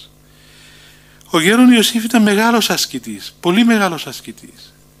γέροντας. Ο γέρον Ιωσήφ ήταν μεγάλος ασκητής, πολύ μεγάλος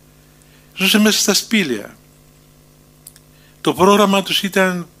ασκητής. Ζούσε μέσα στα σπήλαια. Το πρόγραμμα τους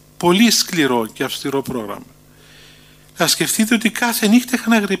ήταν πολύ σκληρό και αυστηρό πρόγραμμα. Να σκεφτείτε ότι κάθε νύχτα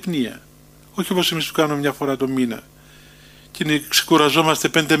είχαν αγρυπνία. Όχι όπως εμείς που κάνουμε μια φορά το μήνα και ξεκουραζόμαστε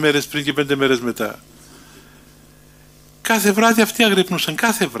 5 μέρες πριν και 5 μέρες μετά. Κάθε βράδυ αυτοί αγρυπνούσαν,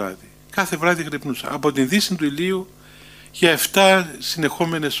 κάθε βράδυ. Κάθε βράδυ αγρυπνούσαν. Από την δύση του ηλίου για 7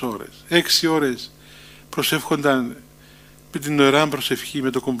 συνεχόμενες ώρες. 6 ώρες προσεύχονταν με την ωρά προσευχή με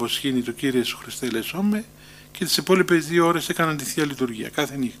το κομποσχήνι το Κύριε Ιησού Χριστέ ελεησόμαι και τις υπόλοιπες 2 ώρες έκαναν τη Θεία Λειτουργία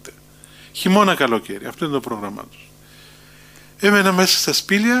κάθε νύχτα. Χειμώνα καλοκαίρι, αυτό είναι το πρόγραμμά τους. Έμενα μέσα στα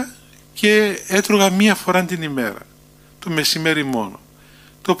σπήλια και έτρωγα 1 φορά την ημέρα, το μεσημέρι μόνο.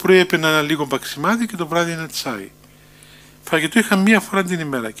 Το πρωί έπαιρνα ένα λίγο παξιμάδι και το βράδυ ένα τσάι. Φαγητό είχα 1 φορά την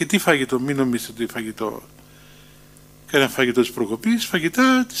ημέρα. Και τι φαγητό, μην νομίζετε ότι φαγητό, κανένα φαγητό της προκοπής,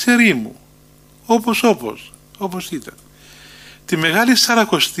 φαγητά της ερήμου. Όπως ήταν. Τη Μεγάλη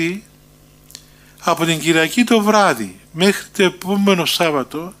Σαρακοστή, από την Κυριακή το βράδυ μέχρι το επόμενο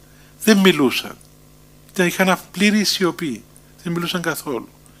Σάββατο, δεν μιλούσαν. Είχαν πλήρη σιωπή. Δεν μιλούσαν καθόλου.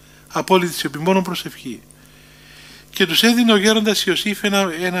 Απόλυτη σιωπή, μόνο προσευχή. Και τους έδινε ο γέροντας Ιωσήφ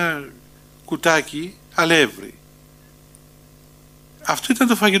ένα κουτάκι αλεύρι. Αυτό ήταν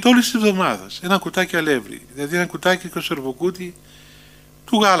το φαγητό όλης της εβδομάδας. Ένα κουτάκι αλεύρι. Δηλαδή ένα κουτάκι κονσερβοκούτι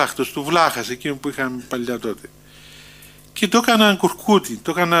του γάλακτος, του βλάχας, εκείνο που είχαν παλιά τότε. Και το έκαναν κουρκούτι,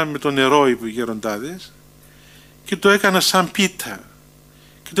 το έκαναν με το νερό οι γεροντάδες και το έκαναν σαν πίτα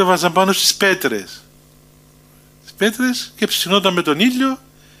και το βάζαν πάνω στις πέτρες. Στις πέτρες και ψινόταν με τον ήλιο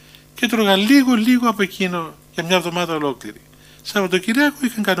και τρώγαν λίγο από εκείνο για 1 εβδομάδα ολόκληρη. Σαββατοκυριακό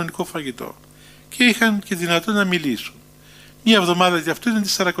είχαν κανονικό φαγητό και είχαν και δυνατόν να μιλήσουν. 1 εβδομάδα για αυτό ήταν τη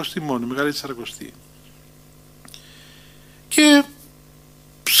Σαρακοστή μόνο, Μεγάλη Σαρακοστή. Και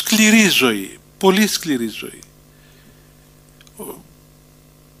σκληρή ζωή, πολύ σκληρή ζωή.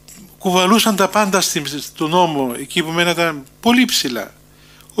 Κουβαλούσαν τα πάντα στον νόμο, εκεί που μέναν πολύ ψηλά.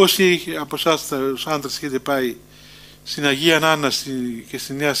 Όσοι από εσάς τους άντρες έχετε πάει στην Αγία Άννα και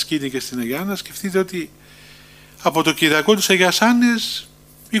στη Νέα Σκήνη και στην Αγία Άννα, σκεφτείτε ότι από το Κυριακό της Αγίας Άννης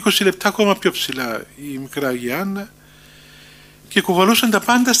 20 λεπτά ακόμα πιο ψηλά η μικρά Αγία Άννα και κουβαλούσαν τα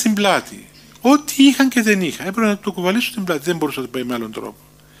πάντα στην πλάτη. Ό,τι είχαν και δεν είχαν. Έπρεπε να το κουβαλήσουν στην πλάτη. Δεν μπορούσε να το πάει με άλλον τρόπο.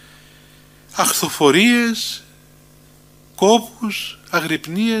 Αχθοφορίες, κόπους,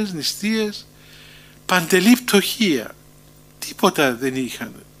 αγρυπνίες, νηστείες, παντελή πτωχία. Τίποτα δεν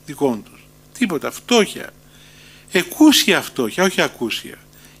είχαν δικών τους. Τίποτα. Φτώχεια. Εκούσια φτώχεια, όχι ακούσια.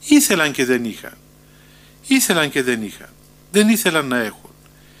 Ήθελαν και δεν είχαν. Ήθελαν και δεν είχαν. Δεν ήθελαν να έχουν.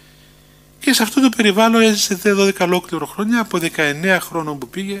 Και σε αυτό το περιβάλλον έζησε 12 ολόκληρο χρόνια, από 19 χρόνων που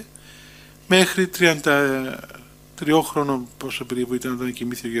πήγε μέχρι 33 χρόνων, πόσο περίπου ήταν όταν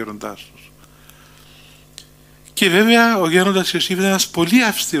κοιμήθηκε ο γέροντάς τους. Και βέβαια ο γέροντας Ιωσήφ ήταν ένας πολύ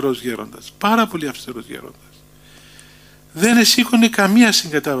αυστηρός γέροντας, πάρα πολύ αυστηρός γέροντας. Δεν εσήκωνε καμία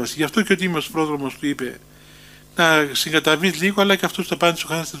συγκατάβαση. Γι' αυτό και ο τίμιος πρόδρομος του είπε να συγκαταβείς λίγο, αλλά και αυτός το πάντα σου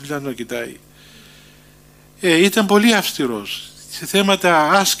χάνει στη δουλειά να κοιτάει. Ήταν πολύ αυστηρός σε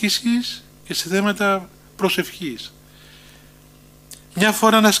θέματα άσκησης και σε θέματα προσευχής. Μια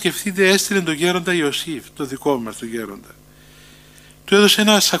φορά να σκεφτείτε, έστειλε τον γέροντα Ιωσήφ, το δικό μας τον γέροντα, του έδωσε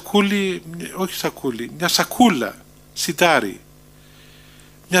ένα σακούλι, όχι σακούλι, μια σακούλα σιτάρι.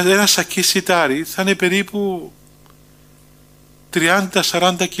 Ένα σακί σιτάρι θα είναι περίπου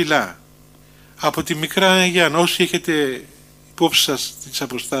 30-40 κιλά. Από τη Μικρά Αγία, όσοι έχετε υπόψη σας τις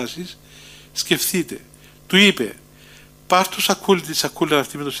αποστάσεις, σκεφτείτε. Του είπε, πάρ' το σακούλι, τη σακούλα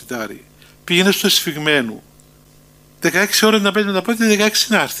αυτή με το σιτάρι, πήγαινε στο εσφιγμένο, 16 ώρες να παίζει με τα πόδια, 16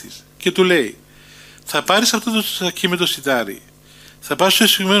 να έρθεις. Και του λέει, θα πάρεις αυτό το σακί με το σιτάρι, θα πας στο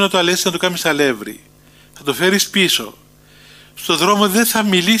εσφιγμένο να το αλέσεις, να το κάνεις αλεύρι, θα το φέρεις πίσω. Στον δρόμο δεν θα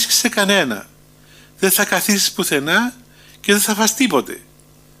μιλήσεις σε κανένα, δεν θα καθίσεις πουθενά και δεν θα φας τίποτε.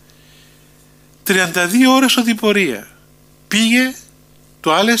 32 ώρες οδηπορία. Πήγε,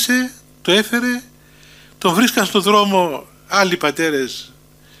 το άλεσε, το έφερε, τον βρίσκαν στον δρόμο άλλοι πατέρες.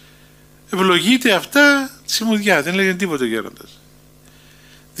 Ευλογείται αυτά, τσιμουδιά, δεν λέγανε τίποτα ο γέροντας.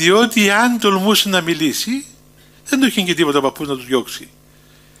 Διότι αν τολμούσε να μιλήσει, δεν το είχε και τίποτα ο παππούς να του διώξει.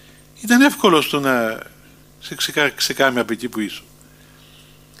 Ήταν εύκολο στο να σε ξεκάμε από εκεί που ήσουν.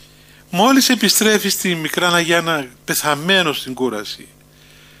 Μόλις επιστρέφει στη Μικρά Αγιάνα πεθαμένο στην κούραση,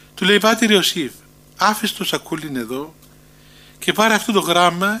 του λέει, πάτερ Ιωσήφ, άφησε το σακούλιν εδώ και πάρε αυτό το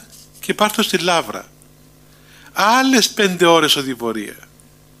γράμμα και πάρ' το στη Λάβρα. Άλλες 5 ώρες οδηπορία.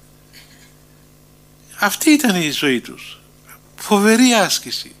 Αυτή ήταν η ζωή τους. Φοβερή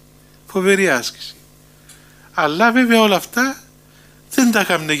άσκηση. Φοβερή άσκηση. Αλλά βέβαια όλα αυτά δεν τα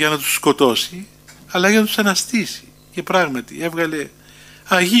έκαμνε για να τους σκοτώσει, αλλά για να τους αναστήσει. Και πράγματι έβγαλε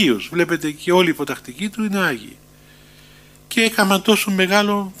Αγίους. Βλέπετε και όλοι οι υποτακτικοί του είναι Άγιοι. Και έκαναν τόσο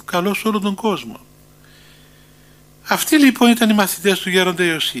μεγάλο καλό σε όλο τον κόσμο. Αυτοί λοιπόν ήταν οι μαθητές του Γέροντα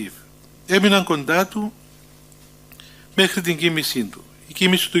Ιωσήφ. Έμειναν κοντά του μέχρι την κοίμησή του. Η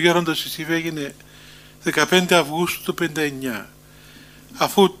κοίμηση του Γέροντα Εφραίμ έγινε 15 Αυγούστου του 59.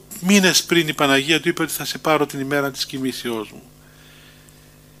 Αφού μήνες πριν η Παναγία του είπε ότι θα σε πάρω την ημέρα της κοιμήσεώς μου.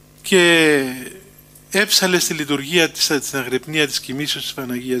 Και έψαλε στη λειτουργία στην αγρυπνία της κοιμήσεως της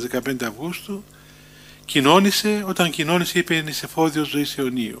Παναγίας 15 Αυγούστου, κοινώνησε, όταν κοινώνησε είπε είναι εφόδιος ζωής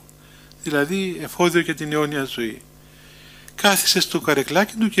αιωνίου, δηλαδή εφόδιο για την αιώνια ζωή. Κάθισε στο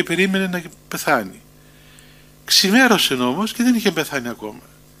καρεκλάκι του και περίμενε να πεθάνει. Ξημέρωσε όμως και δεν είχε πεθάνει ακόμα.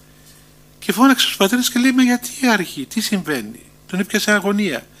 Και φώναξε στους πατέρες και λέει, μα γιατί αρχή, τι συμβαίνει? Τον έπιασε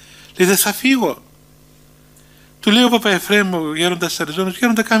αγωνία. Λέει, δεν θα φύγω. Του λέει ο Παπα Εφραίμ, ο Γέροντας Αριζόνας,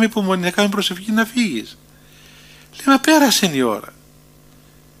 Γέροντα, κάνε υπομονή, να κάνουμε προσευχή να φύγεις. Λέει, μα πέρασε η ώρα.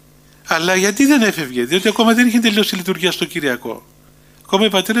 Αλλά γιατί δεν έφευγε? Διότι ακόμα δεν είχε τελειώσει η λειτουργία στο Κυριακό. Ακόμα οι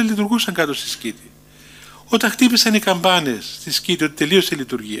πατέρες λειτουργούσαν κάτω στη σκήτη. Όταν χτύπησαν οι καμπάνες στη σκήτη ότι τελείωσε η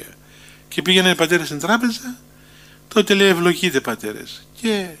λειτουργία και πήγαιναν οι πατέρες στην τράπεζα, τότε λέει, ευλογείτε πατέρες.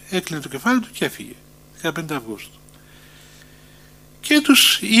 Και έκλεινε το κεφάλι του και έφυγε. 15 Αυγούστου. Και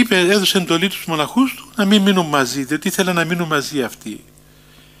τους είπε, έδωσε εντολή τους μοναχούς του να μην μείνουν μαζί, διότι ήθελαν να μείνουν μαζί αυτοί.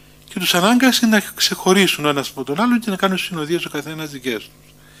 Και τους ανάγκασε να ξεχωρίσουν ο ένας από τον άλλον και να κάνουν συνοδείες ο καθένας δικές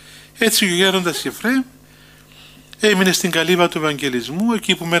τους. Έτσι ο Γέροντας Εφραίμ έμεινε στην καλύβα του Ευαγγελισμού,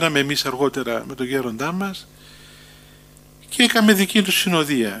 εκεί που μέναμε εμείς αργότερα με τον γέροντά μας, και έκαμε δική του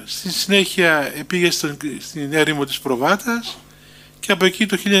συνοδεία. Στη συνέχεια πήγε στην έρημο της Προβάτας και από εκεί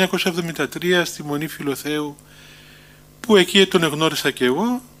το 1973 στη Μονή Φιλοθέου, που εκεί τον εγνώρισα και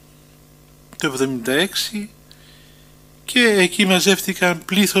εγώ το 1976, και εκεί μαζεύτηκαν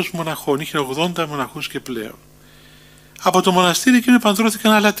πλήθος μοναχών, είχε 80 μοναχούς και πλέον. Από το μοναστήρι εκείνο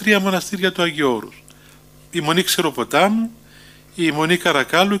επανδρώθηκαν άλλα 3 μοναστήρια του Αγίου Όρους, η Μονή Ξεροποτάμου, η Μονή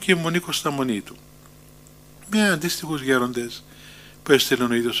Καρακάλου και η Μονή Κωνσταμονίτου, με αντίστοιχους γέροντες που έστειλε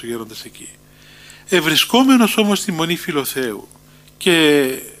ο ίδιος ο γέροντας εκεί. Ευρισκόμενος όμως στη Μονή Φιλοθέου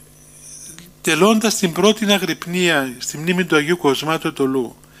και τελώντας την πρώτη αγρυπνία στη μνήμη του Αγίου Κοσμάτου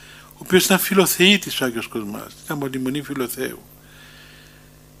Ετωλού, ο οποίος ήταν Φιλοθεΐτης ο Άγιος Κοσμάς, ήταν από τη Μονή Φιλοθέου.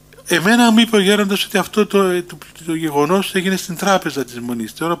 Εμένα μου είπε ο γέροντας ότι αυτό το γεγονός έγινε στην τράπεζα της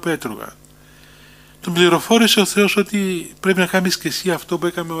Μονής, την ώρα που έτρωγα. Τον πληροφόρησε ο Θεός ότι πρέπει να κάνεις και εσύ αυτό που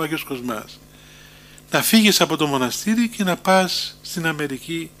έκανε ο Άγιος Κοσμάς. Να φύγεις από το μοναστήρι και να πας στην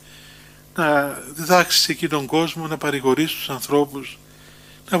Αμερική, να διδάξεις εκεί τον κόσμο, να παρηγορήσεις τους ανθρώπους,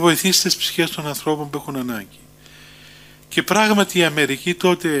 να βοηθήσεις τις ψυχές των ανθρώπων που έχουν ανάγκη. Και πράγματι η Αμερική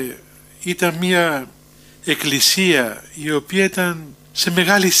τότε ήταν μια εκκλησία η οποία ήταν σε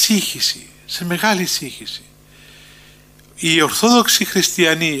μεγάλη σύγχυση, Οι Ορθόδοξοι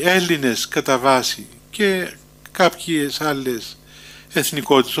Χριστιανοί, Έλληνες κατά βάση, και κάποιες άλλες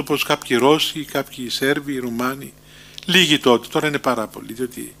εθνικότητες όπως κάποιοι Ρώσοι, κάποιοι Σέρβοι, Ρουμάνοι, λίγοι τότε, τώρα είναι πάρα πολλοί,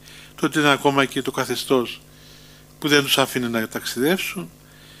 διότι τότε ήταν ακόμα και το καθεστώς που δεν τους άφηνε να ταξιδεύσουν.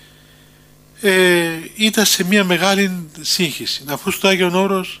 Ήταν σε μια μεγάλη σύγχυση. Αφού στο Άγιον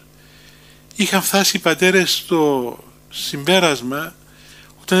Όρος είχαν φτάσει οι πατέρες στο συμπέρασμα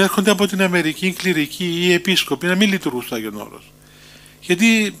όταν έρχονται από την Αμερική κληρικοί ή οι επίσκοποι να μην λειτουργούν στο Άγιον Όρος.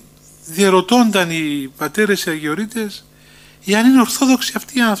 Γιατί διερωτώνταν οι πατέρες οι Αγιορείτες εάν είναι ορθόδοξοι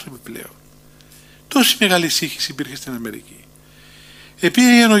αυτοί οι άνθρωποι πλέον. Τόση μεγάλη σύγχυση υπήρχε στην Αμερική.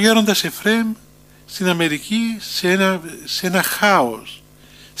 Επήγαινε ο Γέροντας Εφραίμ στην Αμερική σε ένα χάος,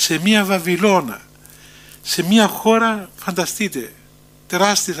 σε μια Βαβυλώνα, σε μια χώρα, φανταστείτε,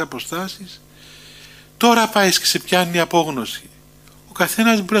 τεράστιες αποστάσεις. Τώρα πάει και σε πιάνει απόγνωση. Ο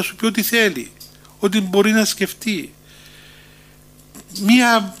καθένας μπορεί να σου πει ό,τι θέλει, ό,τι μπορεί να σκεφτεί.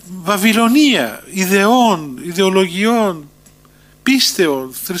 Μια Βαβυλωνία ιδεών, ιδεολογιών,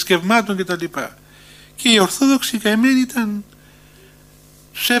 πίστεων, θρησκευμάτων κτλ. Και οι Ορθόδοξοι καημένοι ήταν,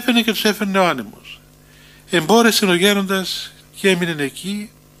 τους έπαιρνε και τους έφερνε ο άνεμος. Εμπόρεσε ο Γέροντας και έμεινε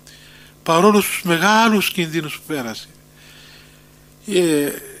εκεί, παρόλο στους μεγάλους κινδύνους που πέρασε.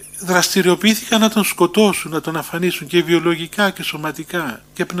 Δραστηριοποιήθηκαν να τον σκοτώσουν, να τον αφανίσουν, και βιολογικά και σωματικά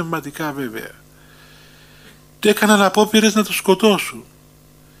και πνευματικά βέβαια. Έκαναν απόπειρες να τον σκοτώσουν.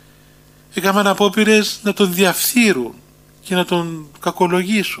 Έκαναν απόπειρες να τον διαφθείρουν και να τον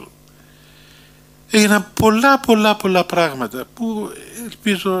κακολογήσουν. Έγιναν πολλά πράγματα που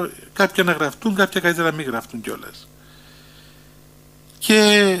ελπίζω κάποια να γραφτούν, κάποια καλύτερα να μην γραφτούν κιόλας.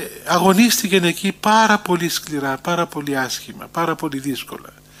 Και αγωνίστηκε εκεί πάρα πολύ σκληρά, πάρα πολύ άσχημα, πάρα πολύ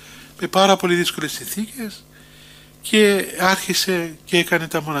δύσκολα, με πάρα πολύ δύσκολες συνθήκες, και άρχισε και έκανε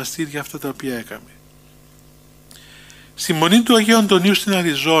τα μοναστήρια αυτά τα οποία έκαμε. Στη μονή του Αγίου Αντωνίου στην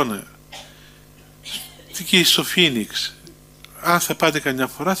Αριζόνα και στο Φίνιξ, αν θα πάτε καμιά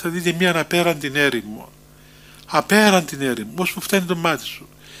φορά θα δείτε μια απέραντη έρημο, απέραντη έρημο, όσο που φτάνει το μάτι σου.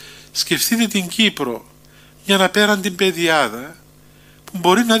 Σκεφτείτε την Κύπρο, μια απέραντη πεδιάδα που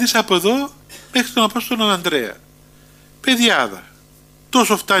μπορεί να δεις από εδώ μέχρι τον Απόστολο Ανδρέα. Πεδιάδα,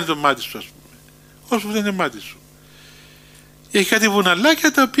 τόσο φτάνει το μάτι σου, ας πούμε, όσο φτάνει το μάτι σου. Έχει κάτι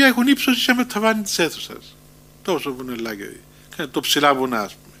βουναλάκια τα οποία έχουν ύψος σαν με το ταβάνι της αίθουσας. Τόσο βουναλάκια, το ψηλά βουνά,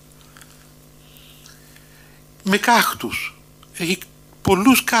 ας πούμε. Με κάχτους, έχει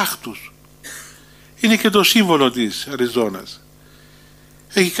πολλούς κάχτους. Είναι και το σύμβολο της Αριζόνας.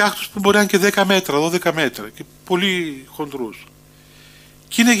 Έχει κάχτους που μπορεί να είναι και 10 μέτρα, 12 μέτρα και πολύ χοντρούς.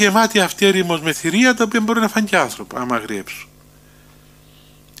 Και είναι γεμάτη αυτή έρημος με θηρία, τα οποία μπορεί να φάνε και άνθρωπο άμα αγριέψουν.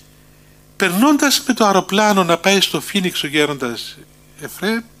 Περνώντας με το αεροπλάνο να πάει στο Φίνιξ ο Γέροντας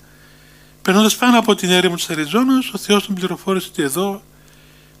Εφραίμ, περνώντας πάνω από την έρημο της Αριζόνας, ο Θεός τον πληροφόρησε ότι εδώ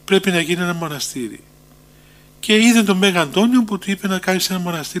πρέπει να γίνει ένα μοναστήρι. Και είδε τον Μέγα Αντώνιο που του είπε να κάνει ένα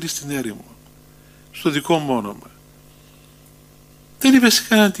μοναστήρι στην έρημο, στο δικό μου όνομα. Δεν είπε σε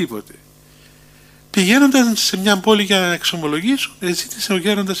κανέναν τίποτε. Πηγαίνοντας σε μια πόλη για να εξομολογήσουν, ζήτησε ο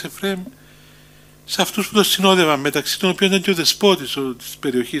Γέροντας Εφραίμ σε αυτούς που το συνόδευαν, μεταξύ των οποίων ήταν και ο δεσπότης της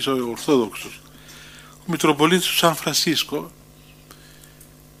περιοχής, ο Ορθόδοξος, ο Μητροπολίτης του Σαν Φρανσίσκο,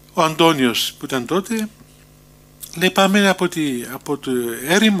 ο Αντώνιος που ήταν τότε, λέει πάμε από το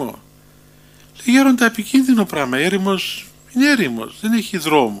έρημο. Λέει Γέροντα, επικίνδυνο πράγμα, έρημος είναι έρημος, δεν έχει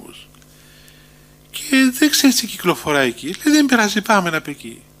δρόμους και δεν ξέρεις τι κυκλοφορά εκεί. Λέει δεν πειράζει, πάμε να πει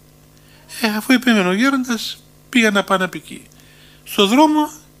εκεί. Αφού επέμενε ο Γέροντας, πήγα να πάνε από εκεί. Στο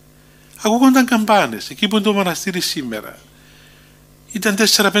δρόμο ακούγονταν καμπάνες, εκεί που είναι το μοναστήρι σήμερα. Ήταν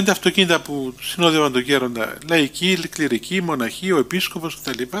 4-5 αυτοκίνητα που συνόδευαν τον Γέροντα, λαϊκοί, κληρικοί, μοναχοί, ο επίσκοπος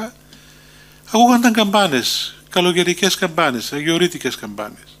κτλ. Ακούγονταν καμπάνες, καλοκαιρικές καμπάνες, αγιορείτικες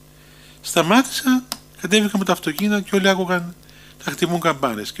καμπάνες. Σταμάτησα, κατέβηκα με τα αυτοκίνητα και όλοι άκουγαν να χτυπούν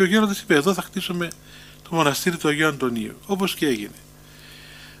καμπάνες. Και ο Γέροντας είπε: εδώ θα χτίσουμε το μοναστήρι του Αγίου Αντωνίου. Όπως και έγινε.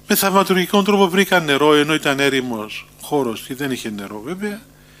 Με θαυματουργικό τρόπο βρήκαν νερό, ενώ ήταν έρημος χώρος και δεν είχε νερό βέβαια.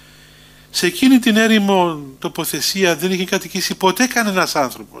 Σε εκείνη την έρημο τοποθεσία δεν είχε κατοικήσει ποτέ κανένας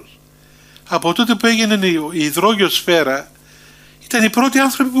άνθρωπος. Από τότε που έγινε η υδρόγειο σφαίρα, ήταν οι πρώτοι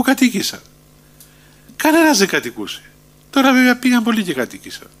άνθρωποι που κατοίκησαν. Κανένας δεν κατοικούσε. Τώρα βέβαια πήγαν πολλοί και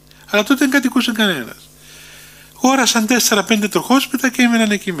κατοίκησαν. Αλλά τότε δεν κατοικούσε κανένας. Γόρασαν 4-5 τροχόσπιτα και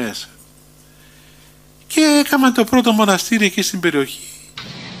έμειναν εκεί μέσα. Και έκαναν το πρώτο μοναστήρι εκεί στην περιοχή.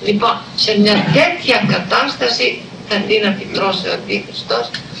 Λοιπόν, σε μια τέτοια κατάσταση θα την αφιτρώσει ο Αντίχριστος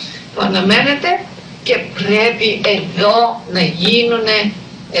που αναμένεται, και πρέπει εδώ να γίνουνε,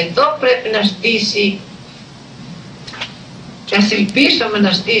 εδώ πρέπει να στήσει, και ας ελπίσουμε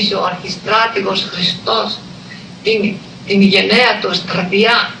να στήσει ο αρχιστράτηγος Χριστός την γενναία του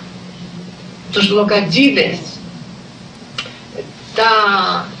στρατιά, τους λογατζίδες,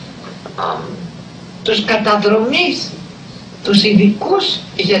 τους καταδρομείς, τους ειδικούς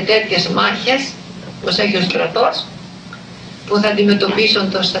για τέτοιες μάχες, όπως έχει ο στρατός, που θα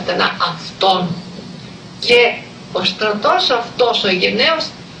αντιμετωπίσουν τον σατανά αυτόν, και ο στρατός αυτός ο γενναίος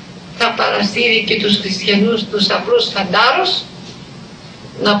θα παρασύρει και τους χριστιανούς, τους απλούς φαντάρους,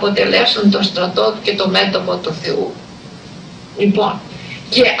 να αποτελέσουν το στρατό του και το μέτωπο του Θεού. Λοιπόν,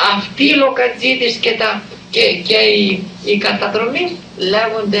 και αυτοί οι λοκατζίδες και οι καταδρομείς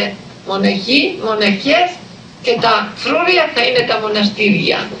λέγονται μοναχοί, μοναχές, και τα φρούρια θα είναι τα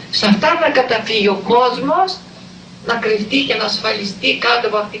μοναστήρια. Σε αυτά θα καταφύγει ο κόσμος να κρυφτεί και να ασφαλιστεί κάτω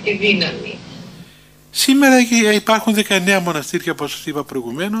από αυτή τη δύναμη. Σήμερα υπάρχουν 19 μοναστήρια, όπως σας είπα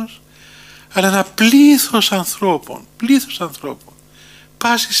προηγουμένως, αλλά ένα πλήθος ανθρώπων,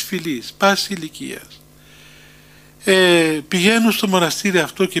 πάσης φυλής, πάσης ηλικίας. Πηγαίνουν στο μοναστήρι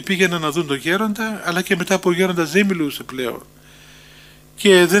αυτό και πήγαιναν να δουν τον γέροντα, αλλά και μετά που ο γέροντας δεν μιλούσε πλέον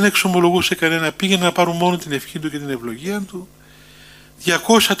και δεν εξομολογούσε κανένα, πήγαιναν να πάρουν μόνο την ευχή του και την ευλογία του.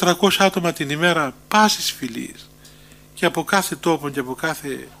 200-300 άτομα την ημέρα, πάσης φυλής, και από κάθε τόπο και από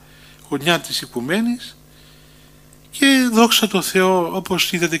κάθε γωνιά της οικουμένης. Και δόξα τω Θεώ,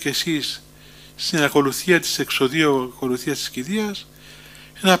 όπως είδατε και εσείς στην ακολουθία της εξοδίου, ακολουθία της κηδείας,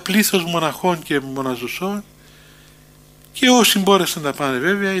 ένα πλήθος μοναχών και μοναζουσών, και όσοι μπόρεσαν να πάνε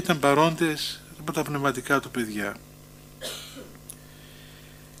βέβαια ήταν παρόντες από τα πνευματικά του παιδιά.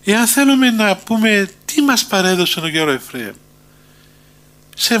 Εάν θέλουμε να πούμε τι μας παρέδωσε ο Γέρο Εφραίμ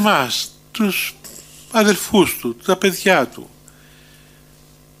σε εμάς, τους αδελφούς του, τα παιδιά του,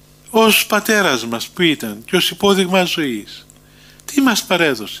 ως πατέρας μας που ήταν και ως υπόδειγμα ζωής, τι μας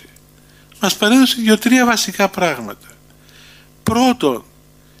παρέδωσε? Μας παρέδωσε 2-3 βασικά πράγματα. Πρώτον,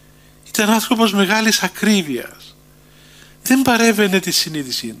 ήταν άνθρωπος μεγάλης ακρίβειας. Δεν παρέβαινε τη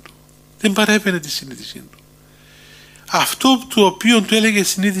συνείδησή του. Αυτό το οποίο του έλεγε η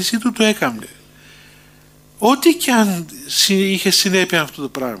συνείδησή του το έκαμνε. Ό,τι και αν είχε συνέπεια αυτό το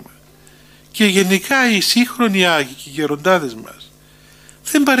πράγμα. Και γενικά οι σύγχρονοι Άγιοι και οι γεροντάδες μας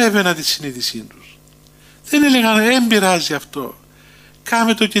δεν παρέβαιναν τη συνείδησή τους. Δεν έλεγαν δεν πειράζει αυτό,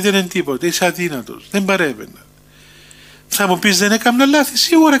 κάμε το και δεν είναι τίποτα, είσαι αδύνατος. Δεν παρέβαιναν. Θα μου πεις δεν έκαναν λάθη?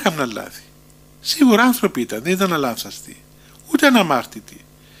 Σίγουρα έκαναν λάθη. Σίγουρα άνθρωποι ήταν, δεν ήταν αλάνθαστοι, ούτε αναμάρτητοι.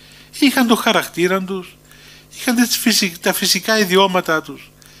 Είχαν το χαρακτήρα τους, είχαν τα φυσικά ιδιώματά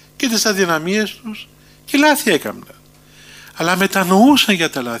τους και τις αδυναμίες τους και λάθη έκαναν. Αλλά μετανοούσαν για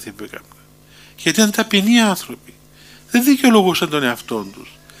τα λάθη που έκαναν. Γιατί ήταν ταπεινοί άνθρωποι. Δεν δικαιολογούσαν τον εαυτό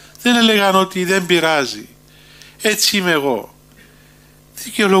τους. Δεν έλεγαν ότι δεν πειράζει, έτσι είμαι εγώ.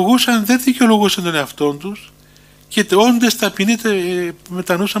 Δεν δικαιολογούσαν τον εαυτό τους και όντες ταπεινοί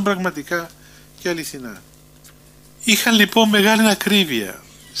μετανοούσαν πραγματικά και αληθινά. Είχαν λοιπόν μεγάλη ακρίβεια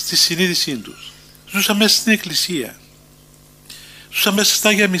στη συνείδησή τους. Ζούσαν μέσα στην εκκλησία. Ζούσαν μέσα στα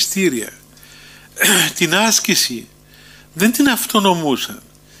Άγια Μυστήρια. Την άσκηση δεν την αυτονομούσαν.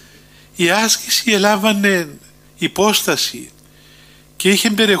 Η άσκηση ελάβανε υπόσταση και είχε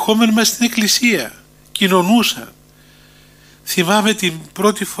περιεχόμενο μέσα στην εκκλησία. Κοινωνούσαν. Θυμάμαι την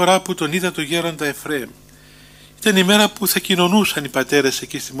πρώτη φορά που τον είδα τον Γέροντα Εφραίμ. Ήταν η μέρα που θα κοινωνούσαν οι πατέρες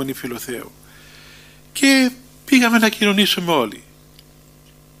εκεί στη Μονή Φιλοθέου. Και πήγαμε να κοινωνήσουμε όλοι.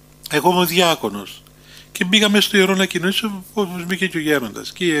 Εγώ είμαι ο διάκονος και πήγαμε στο ιερό να κοινωνήσουμε, όπως μπήκε και ο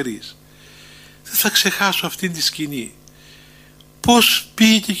γέροντας και οι ιερείς. Δεν θα ξεχάσω αυτήν τη σκηνή. Πώς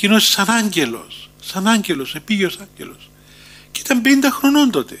πήγε και κοινώσει σαν άγγελος, επίγειος άγγελος. Και ήταν 50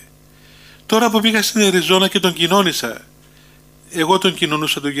 χρονών τότε. Τώρα που πήγα στην Αριζόνα και τον κοινώνησα, εγώ τον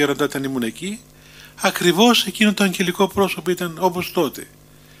κοινωνούσα τον γέροντα όταν ήμουν εκεί, ακριβώς εκείνο το αγγελικό πρόσωπο ήταν όπως τότε.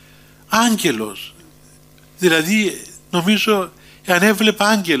 Άγγελος. Δηλαδή νομίζω εάν έβλεπα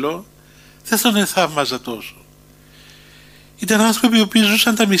άγγελο δεν θα τον θαύμαζα τόσο. Ήταν άνθρωποι οι οποίοι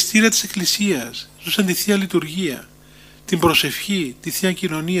ζούσαν τα μυστήρια της Εκκλησίας, ζούσαν τη Θεία Λειτουργία, την προσευχή, τη Θεία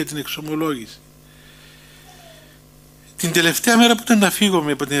Κοινωνία, την εξομολόγηση. Την τελευταία μέρα που ήταν να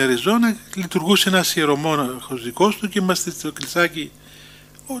φύγουμε από την Αριζόνα λειτουργούσε ένας ιερομόναχος δικός του και είμαστε στο κλεισάκι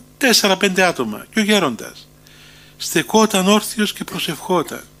 4-5 άτομα και ο γέροντας στεκόταν όρθιος και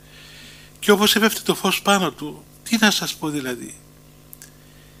προσευχόταν και όπως έπεφτε το φως πάνω του, τι να σας πω δηλαδή,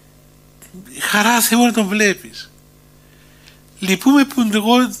 χαρά Θεού να τον βλέπεις. Λυπούμε που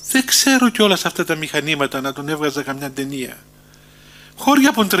εγώ δεν ξέρω κιόλας αυτά τα μηχανήματα να τον έβγαζα καμιά ταινία.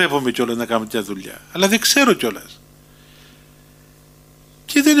 Χώρια που ντρέπομαι κιόλας να κάνω τέτοια δουλειά, αλλά δεν ξέρω κιόλας.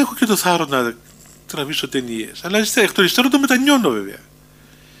 Και δεν έχω και το θάρρος να τραβήσω ταινίες. Αλλά εκ των υστέρων το μετανιώνω βέβαια.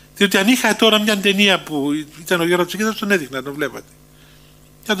 Διότι αν είχα τώρα μια ταινία που ήταν ο Γέροντας και θα τον έδειχνα, να τον βλέπατε.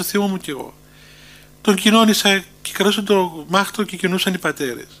 Για το Θεό μου κι εγώ. Τον κοινώνησα και κρατούσα το μάχτρο και κοινούσαν οι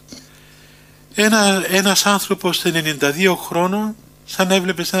πατέρες. Ένας άνθρωπος 92 χρόνων, σαν να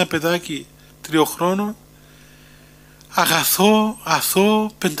έβλεπες ένα παιδάκι 3 χρόνων, αγαθό,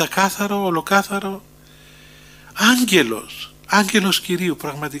 αθώο, πεντακάθαρο, ολοκάθαρο, άγγελος Κυρίου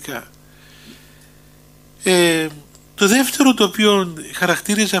πραγματικά. Το δεύτερο το οποίο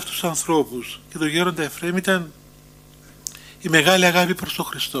χαρακτήριζε αυτούς τους ανθρώπους και τον Γέροντα Εφραίμ ήταν η μεγάλη αγάπη προς τον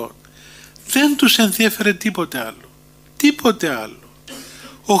Χριστό. Δεν τους ενδιέφερε τίποτε άλλο. Τίποτε άλλο.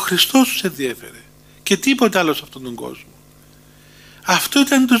 Ο Χριστός τους ενδιέφερε και τίποτε άλλο σε αυτόν τον κόσμο. Αυτό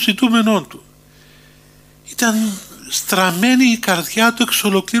ήταν το ζητούμενό του. Ήταν στραμμένη η καρδιά του εξ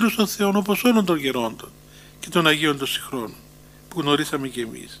ολοκλήρου στον Θεό, όπως όλων των γερόντων και των Αγίων των σύγχρονων που γνωρίσαμε κι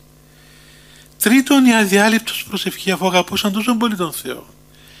εμείς. Τρίτον, η αδιάλειπτος προσευχή, αφού αγαπούσαν τόσο πολύ τον Θεό.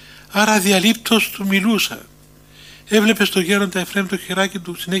 Άρα αδιαλείπτος του μιλούσαν. Έβλεπε στο Γέροντα Εφραίμ το χεράκι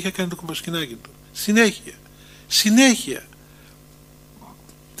του, συνέχεια κάνει το κομποσκηνάκι του. Συνέχεια.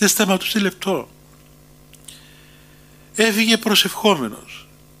 Δεν σταματούσε λεπτό. Έφυγε προσευχόμενος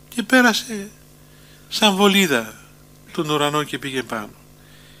και πέρασε σαν βολίδα των ουρανών και πήγε πάνω.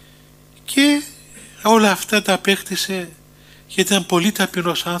 Και όλα αυτά τα απέκτησε γιατί ήταν πολύ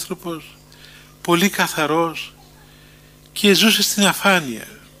ταπεινός άνθρωπος, πολύ καθαρός και ζούσε στην αφάνεια.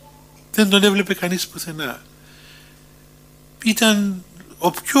 Δεν τον έβλεπε κανείς πουθενά. Ήταν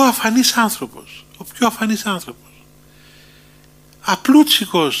ο πιο αφανής άνθρωπος.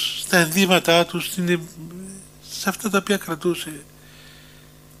 Απλούτσικος στα ενδύματά του, σε αυτά τα οποία κρατούσε.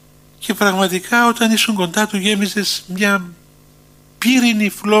 Και πραγματικά όταν ήσουν κοντά του γέμιζες μια πύρινη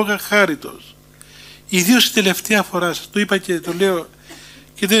φλόγα χάριτος. Ιδίως η τελευταία φορά, σας το είπα και το λέω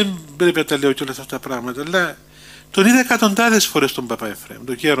και δεν πρέπει να τα λέω κιόλας αυτά τα πράγματα, αλλά τον είδα εκατοντάδες φορές τον παπά Εφραίμ,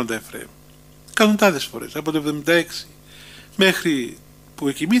 τον Γέροντα Εφραίμ. Εκατοντάδες φορές, από το 1976 μέχρι που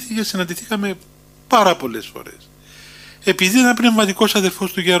εκοιμήθηκε συναντηθήκαμε πάρα πολλές φορές. Επειδή ήταν πνευματικός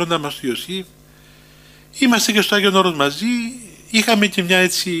αδερφός του γέροντα μας του Ιωσήφ, είμαστε και στο Άγιον Όρος μαζί, είχαμε και μια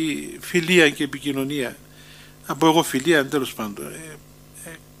έτσι φιλία και επικοινωνία, από εγώ φιλία τέλος πάντων,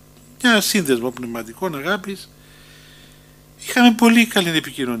 μια σύνδεσμο πνευματικών αγάπης, είχαμε πολύ καλή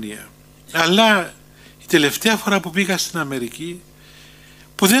επικοινωνία. Αλλά η τελευταία φορά που πήγα στην Αμερική,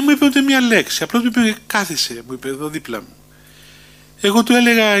 που δεν μου είπε ούτε μια λέξη, απλώς μου είπε κάθισε, μου είπε εδώ δίπλα μου. Εγώ του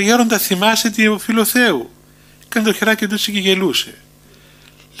έλεγα Γέροντα θυμάσαι τη Φιλοθέου. Κάνει το χεράκι του έτσι και γελούσε.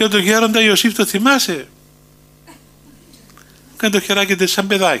 Λέω το Γέροντα Ιωσήφ το θυμάσαι. Κάνει το χεράκι του σαν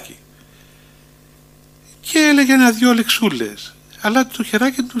παιδάκι. Και έλεγε ένα-δυο λεξούλες. Αλλά το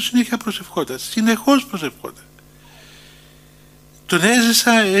χεράκι του συνέχεια προσευχόταν. Συνεχώς προσευχόταν. Τον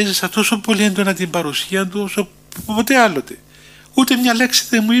έζησα τόσο πολύ έντονα την παρουσία του όσο ποτέ άλλοτε. Ούτε μια λέξη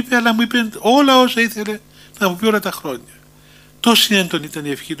δεν μου είπε, αλλά μου είπε όλα όσα ήθελε να μου πει όλα τα χρόνια. Τόση έντονη ήταν η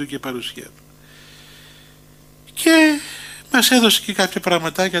ευχή του και η παρουσία του. Και μας έδωσε και κάποια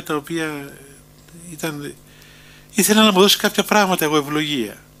πραγματάκια τα οποία ήθελα να μου δώσει κάποια πράγματα εγώ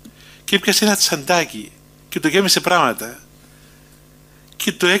ευλογία. Και έπιασε ένα τσαντάκι και το γέμισε πράγματα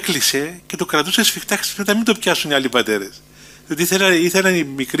και το έκλεισε και το κρατούσε σφιχτά να μην το πιάσουν οι άλλοι πατέρες. Διότι ήθελαν οι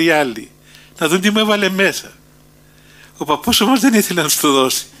μικροί άλλοι να δουν τι μου έβαλε μέσα. Ο παππούς όμως δεν ήθελε να του το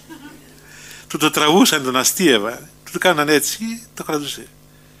δώσει. Του το τραγούσαν, τον αστείευα, του το κάναν έτσι, το κρατούσε.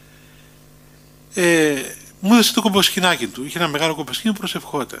 Μου έδωσε το κομποσκηνάκι του, είχε ένα μεγάλο κομποσκήνι που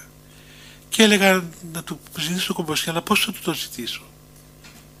προσευχόταν. Και έλεγα να του ζητήσω το κομποσκήνι, αλλά πώς θα του το ζητήσω.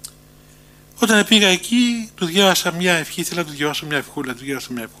 Όταν πήγα εκεί, του διάβασα μια ευχή, ήθελα να του διαβάσω μια ευχούλα,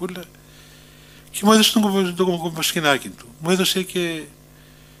 και μου έδωσε το κομποσκηνάκι του. Μου έδωσε και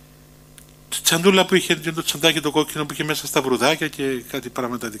τη τσαντούλα που είχε, το τσαντάκι το κόκκινο που είχε μέσα στα βρουδάκια και κάτι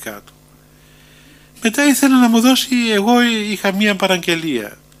πράγματα δικά του. Μετά ήθελα να μου δώσει, εγώ είχα μία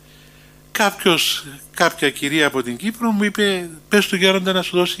παραγγελία. Κάποια κυρία από την Κύπρο μου είπε πες του Γέροντα να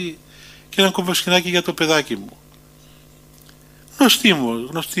σου δώσει και ένα κομποσκηνάκι για το παιδάκι μου.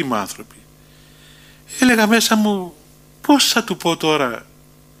 Γνωστοί μου άνθρωποι. Έλεγα μέσα μου πώς θα του πω τώρα.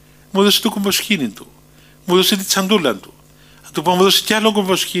 Μου έδωσε το κομποσκήνι του, μου έδωσε τη τσαντούλα του. Θα του πω μου δώσει κι άλλο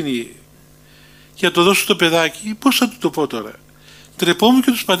κομποσκήνι για να το δώσω στο παιδάκι, πώς θα του το πω τώρα. Τρεπόμουν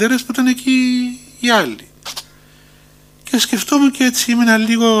και τους πατέρες που ήταν εκεί οι άλλοι. Και σκεφτόμουν και έτσι ήμουν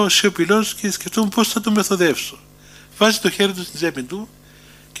λίγο σιωπηλός και σκεφτόμουν πώς θα το μεθοδεύσω. Βάζει το χέρι του στην τσέπη του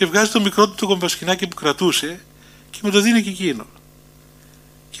και βγάζει το μικρό του το κομποσκηνάκι που κρατούσε και με το δίνει και εκείνο.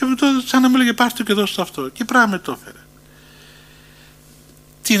 Και με το σαν να μου έλεγε πάρ' το και δώσ' το αυτό. Και πράγμα το έφερα.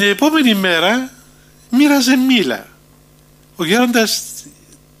 Την επόμενη μέρα μοίραζε μήλα. Ο Γέροντας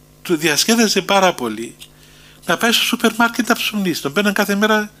του διασκέδασε πάρα πολύ να πάει στο σούπερ μάρκετ να ψουμνήσει. Τον παίρναν κάθε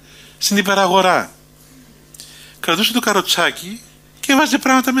μέρα στην υπεραγορά. Κρατούσε το καροτσάκι και έβαζε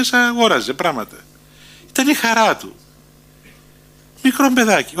πράγματα μέσα, αγόραζε πράγματα. Ήταν η χαρά του. Μικρό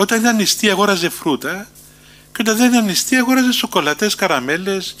παιδάκι. Όταν ήταν νηστεία αγόραζε φρούτα και όταν δεν ήταν νηστεία αγόραζε σοκολατές,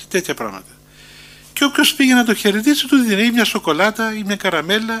 καραμέλες και τέτοια πράγματα. Και όποιος πήγε να το χαιρετήσει του δίνει ή μια σοκολάτα ή μια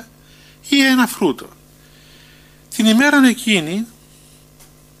καραμέλα ή ένα φρούτο. Την ημέρα εκείνη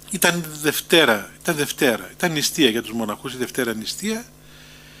ήταν Δευτέρα, ήταν νηστεία για τους μοναχούς, η Δευτέρα νηστεία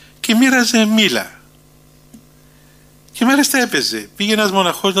και μοίραζε μήλα. Και μάλιστα έπαιζε. Πήγε ένας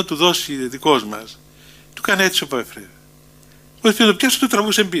μοναχός να του δώσει, δικός μας. Του κάνει έτσι ο Εφραίμ. Όταν το πιάσει, το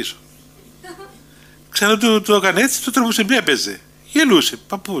τραβούσε πίσω. Ξανά το έκανε έτσι, το τραβούσε πίσω. Έπαιζε. Γελούσε.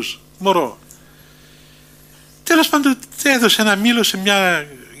 Παππούς. Μωρό. Τέλος πάντων, έδωσε ένα μήλο σε μια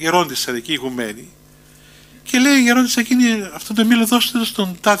γερόντισσα εκεί ηγουμένη. Και λέει η γερόντισσα εκείνη, αυτό το μήλο δώστε το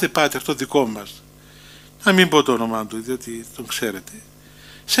στον τάδε πάτερ, το δικό μας. Να μην πω το όνομά του, διότι τον ξέρετε.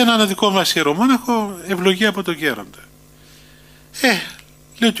 Σε έναν δικό μας ιερομόναχο, ευλογία από τον γέροντα.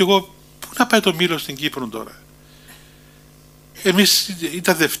 Λέω κι εγώ, πού να πάει το μήλο στην Κύπρο τώρα. Εμείς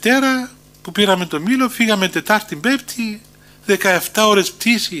ήταν Δευτέρα που πήραμε το μήλο, φύγαμε Τετάρτη, Πέμπτη, 17 ώρες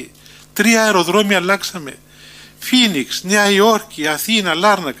πτήση, 3 αεροδρόμια αλλάξαμε. Φίνιξ, Νέα Υόρκη, Αθήνα,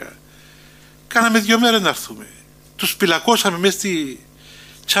 Λάρνακα. Κάναμε 2 μέρες να έρθουμε. Τους πυλακώσαμε μέσα στη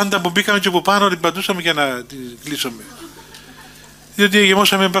τσάντα που μπήκαμε και από πάνω, την παντούσαμε για να την κλείσουμε. Διότι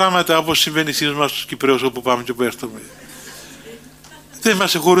γεμώσαμε πράγματα όπως συμβαίνει στις μας στους Κυπρέους όπου πάμε και όπου έρθουμε. Δεν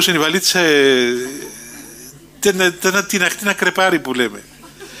μας χωρούσε η βαλίτσα, την ακτή να κρεπάρει που λέμε.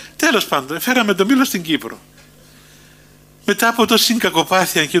 Τέλος πάντων, φέραμε το μήλο στην Κύπρο. Μετά από τόση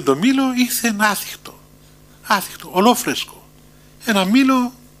κακοπάθεια και το μήλο ήρθε ένα άθικτο, ολόφρεσκο. Ένα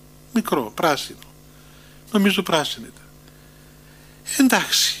μήλο μικρό, πράσινο. Νομίζω πράσινο ήταν.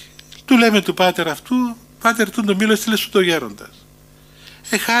 Εντάξει, του λέμε του πάτερ αυτού, πάτερ του το μήλο έστειλε σου το γέροντας.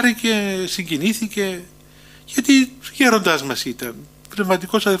 Χάρηκε, συγκινήθηκε, γιατί γέροντάς μας ήταν,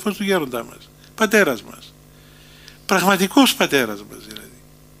 πνευματικός αδερφός του γέροντά μας, πατέρας μας. Πραγματικός πατέρας μας δηλαδή,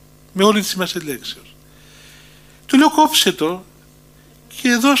 με όλη τη σημασία λέξεως. Του λέω κόψε το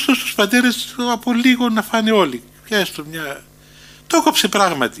και δώσ' το στους πατέρες από λίγο να φάνε όλοι. Πιάστο μια... Το κόψε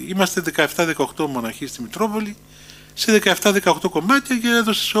πράγματι. Είμαστε 17-18 μοναχοί στη Μητρόπολη, σε 17-18 κομμάτια και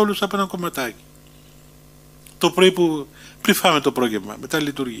έδωσε σε όλους από ένα κομματάκι. Το πρωί που πριν φάμε το πρόγευμα, μετά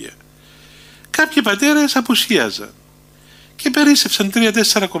λειτουργία. Κάποιοι πατέρες απουσίαζαν και περίσσευσαν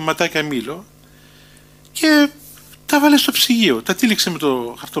 3-4 κομματάκια μήλο και τα βάλε στο ψυγείο. Τα τύλιξε με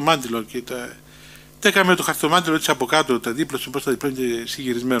το χαρτομάντιλο και τα έκαμε με το χαρτομάντιλο έτσι από κάτω, τα δίπλωσε πώς τα διπλώνει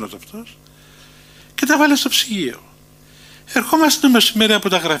συγυρισμένος αυτός και τα βάλε στο ψυγείο. Ερχόμαστε το μεσημέρι από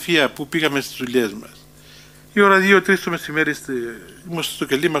τα γραφεία που πήγαμε στις δουλειές μας. Η ώρα 2-3 το μεσημέρι είμαστε στο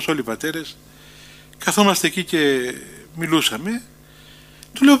κελί μας όλοι οι πατέρες. Καθόμαστε εκεί και μιλούσαμε.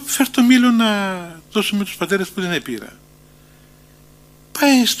 Του λέω φέρ το μήλο να δώσουμε τους πατέρες που δεν επήρα.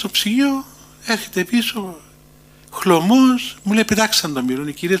 Πάει στο ψυγείο, έρχεται πίσω, χλωμός, μου λέει πετάξαν το μήλο.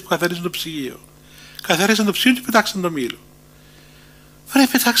 Οι κυρίες που καθαρίζουν το ψυγείο. Καθαρίσαν το ψυγείο και πετάξαν το μήλο. Βρε,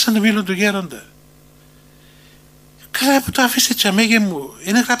 πετάξαν το μήλο του γέροντα. Καλά που το άφησε τσαμέγε μου,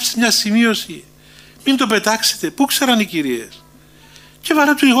 είναι γράψει μια σημείωση. Μην το πετάξετε, πού ξέραν οι κυρίες. Και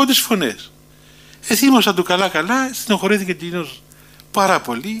βαρά του εγώ τις φωνές. Εθύμωσα του καλά, στενοχωρήθηκε εκείνος πάρα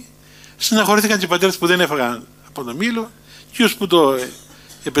πολύ. Στενοχωρήθηκαν και οι πατέρες που δεν έφαγαν από το μήλο. Ποιος που το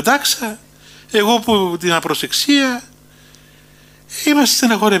επετάξα, εγώ που την απροσεξία. Είμαστε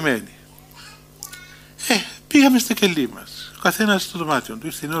στεναχωρεμένοι. Πήγαμε στα κελί μας. Ο καθένας στο δωμάτιο του.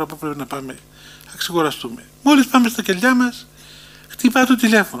 Ήρθε η ώρα που πρέπει να πάμε να ξεκουραστούμε. Μόλις πάμε στα κελιά μας, χτυπά το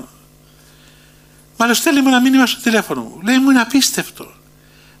τηλέφωνο. Μάλλον στέλνει μου ένα μήνυμα στο τηλέφωνο μου. Λέει μου είναι απίστευτο.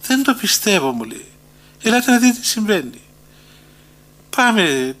 Δεν το πιστεύω, μου λέει. Ελάτε να δείτε τι συμβαίνει.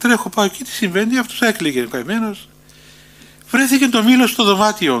 Πάμε, τρέχω, πάω εκεί, τι συμβαίνει. Αυτός έκλαιγε καημένος. Βρέθηκε το μήλο στο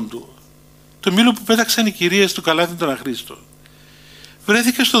δωμάτιο του. Το μήλο που πέταξαν οι κυρίες του καλάθι των αχρήστων.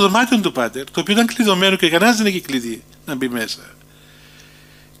 Βρέθηκε στο δωμάτιο του πάτερ, το οποίο ήταν κλειδωμένο και κανένας δεν έχει κλειδί να μπει μέσα.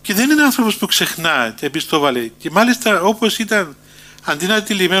 Και δεν είναι άνθρωπος που ξεχνά και επιστόβαλε. Και μάλιστα όπως ήταν, αντί να είναι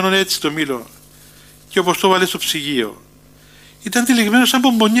τυλιγμένο έτσι το μήλο, και όπως το βάλε στο ψυγείο, ήταν τυλιγμένο σαν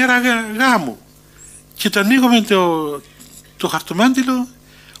μπομπονιέρα γάμου. Και το ανοίγουμε το χαρτομάντιλο,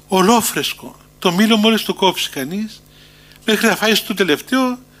 ολόφρεσκο. Το μήλο μόλις το κόψει κανείς, μέχρι να φάει στο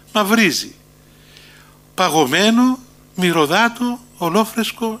τελευταίο, μαυρίζει. Παγωμένο, μυρωδάτο,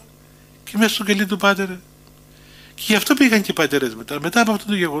 ολόφρεσκο και μέσα στο κελί του πάτερ. Και γι' αυτό πήγαν και οι πατέρες μετά από αυτό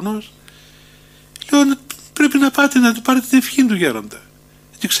το γεγονός. Λέω πρέπει να πάτε να του πάρετε την ευχή του γέροντα.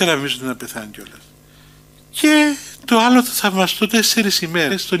 Δεν ξέραμε εμείς ότι να πεθάνει κιόλας. Και το άλλο το θαυμαστό 4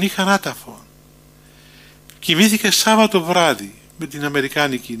 ημέρες τον είχαν άταφο. Κοιμήθηκε Σάββατο βράδυ με την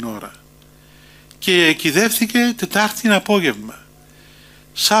αμερικάνικη ώρα. Και κυδεύθηκε Τετάρτη απόγευμα.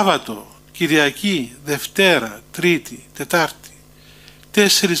 Σάββατο, Κυριακή, Δευτέρα, Τρίτη, Τετάρτη.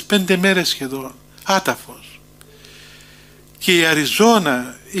 4-5 μέρες σχεδόν άταφος. Και η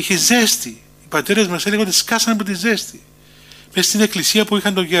Αριζόνα είχε ζέστη. Οι πατέρες μας έλεγαν ότι σκάσανε από τη ζέστη. Μες στην εκκλησία που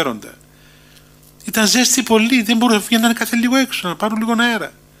είχαν τον γέροντα. Ήταν ζέστη πολύ, δεν μπορούσαν να βγαίνουν κάθε λίγο έξω, να πάρουν λίγο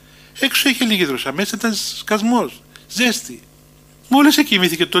αέρα. Έξω είχε λίγη δροσιά, μέσα ήταν σκασμός, ζέστη. Μόλις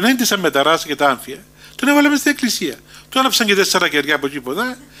εκοιμήθηκε, τον έντυσαν με τα ράσα και τα άμφια, Τον έβαλαμε στην εκκλησία. Του άναψαν και 4 κεριά από εκεί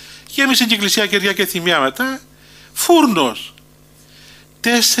ποδά, γέμισε και η εκκλησία κεριά και θυμιά μετά. Φούρνος.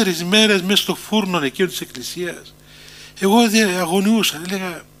 4 μέρες μέσα στο φούρνο εκείνο της εκκλησίας. Εγώ αγωνιούσα,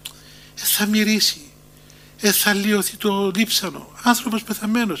 έλεγα, θα μυρίσει, θα λιωθεί το λείψανο. Άνθρωπος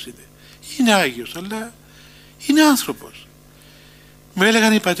πεθαμένος είναι. Είναι Άγιος, αλλά είναι άνθρωπος. Με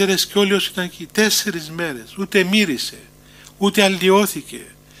έλεγαν οι πατέρες και όλοι όσοι ήταν εκεί, 4 μέρες, ούτε μύρισε, ούτε αλλοιώθηκε,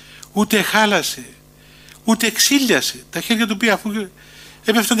 ούτε χάλασε, ούτε ξύλιασε. Τα χέρια του πήγα, αφού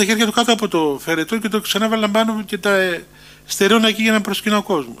έπεφταν τα χέρια του κάτω από το φερετό και το ξανάβαλαν πάνω και τα στερεώνα εκεί για να προσκυνά ο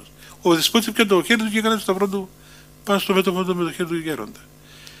κόσμος. Ο δεσπότης πια το χέρι του και έκανε το σταυρό του πάνω στο μέτωπο του με το χέρι του γέροντα.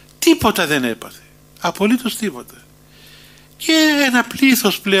 Τίποτα δεν έπαθε. Απολύτως τίποτα. Και ένα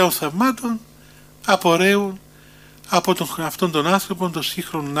πλήθος πλέον θαυμάτων απορρέουν από αυτόν τον άνθρωπο, τον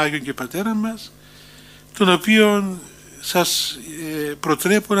σύγχρονον Άγιον και Πατέρα μας, τον οποίον σας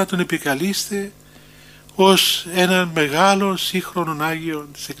προτρέπω να τον επικαλείστε ως έναν μεγάλο σύγχρονον Άγιο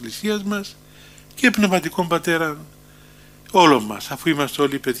της Εκκλησίας μας και πνευματικών πατέρα όλων μας, αφού είμαστε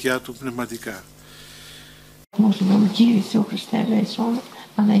όλοι παιδιά του πνευματικά. Κύριε Ιησού Χριστέ, ελέησον,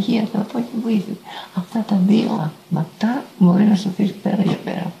 Παναγία Θεοτό και βοήθη. Αυτά τα δύο αυτά μπορεί να σωθείς πέρα για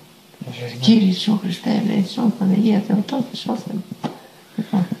πέρα. Κύριε Ιησού Χριστέ, ελέησον, Παναγία Θεοτό και σώθε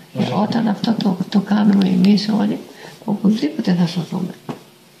με. Όταν αυτό το κάνουμε εμείς όλοι, οπουδήποτε θα σωθούμε.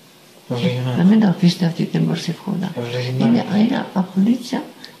 Να μην αφήσετε αυτή την προσευχούλα. Είναι απολύτια,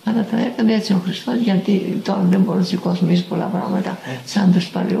 αλλά το έκανε έτσι ο Χριστός, γιατί τώρα δεν μπορεί να σηκώσουμε πολλά πράγματα σαν τους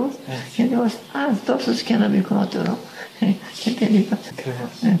παλιούς, γιατί ας δώσω και ένα μικρότερο. Και τελικά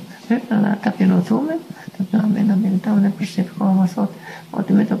πρέπει να ταπεινωθούμε, να μιλάμε, να προσευχόμαστε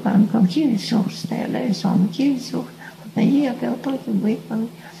ότι με το παραμικρό Κύριε Ιησού Χριστέ, ελέησον, Κύριε Ιησού, Αγία Θεοτό και βοήθαμε.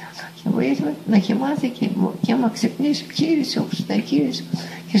 Και βοήθαμε να κοιμάται και άμα ξυπνήσει, Κύριε Ιησού Χριστέ, Κύριε Ιησού,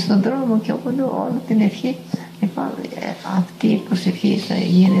 και στον δρόμο και όπου όλη την ευχή, αυτή η προσευχή θα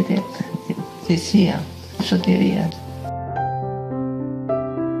γίνεται θυσία σωτηρίας.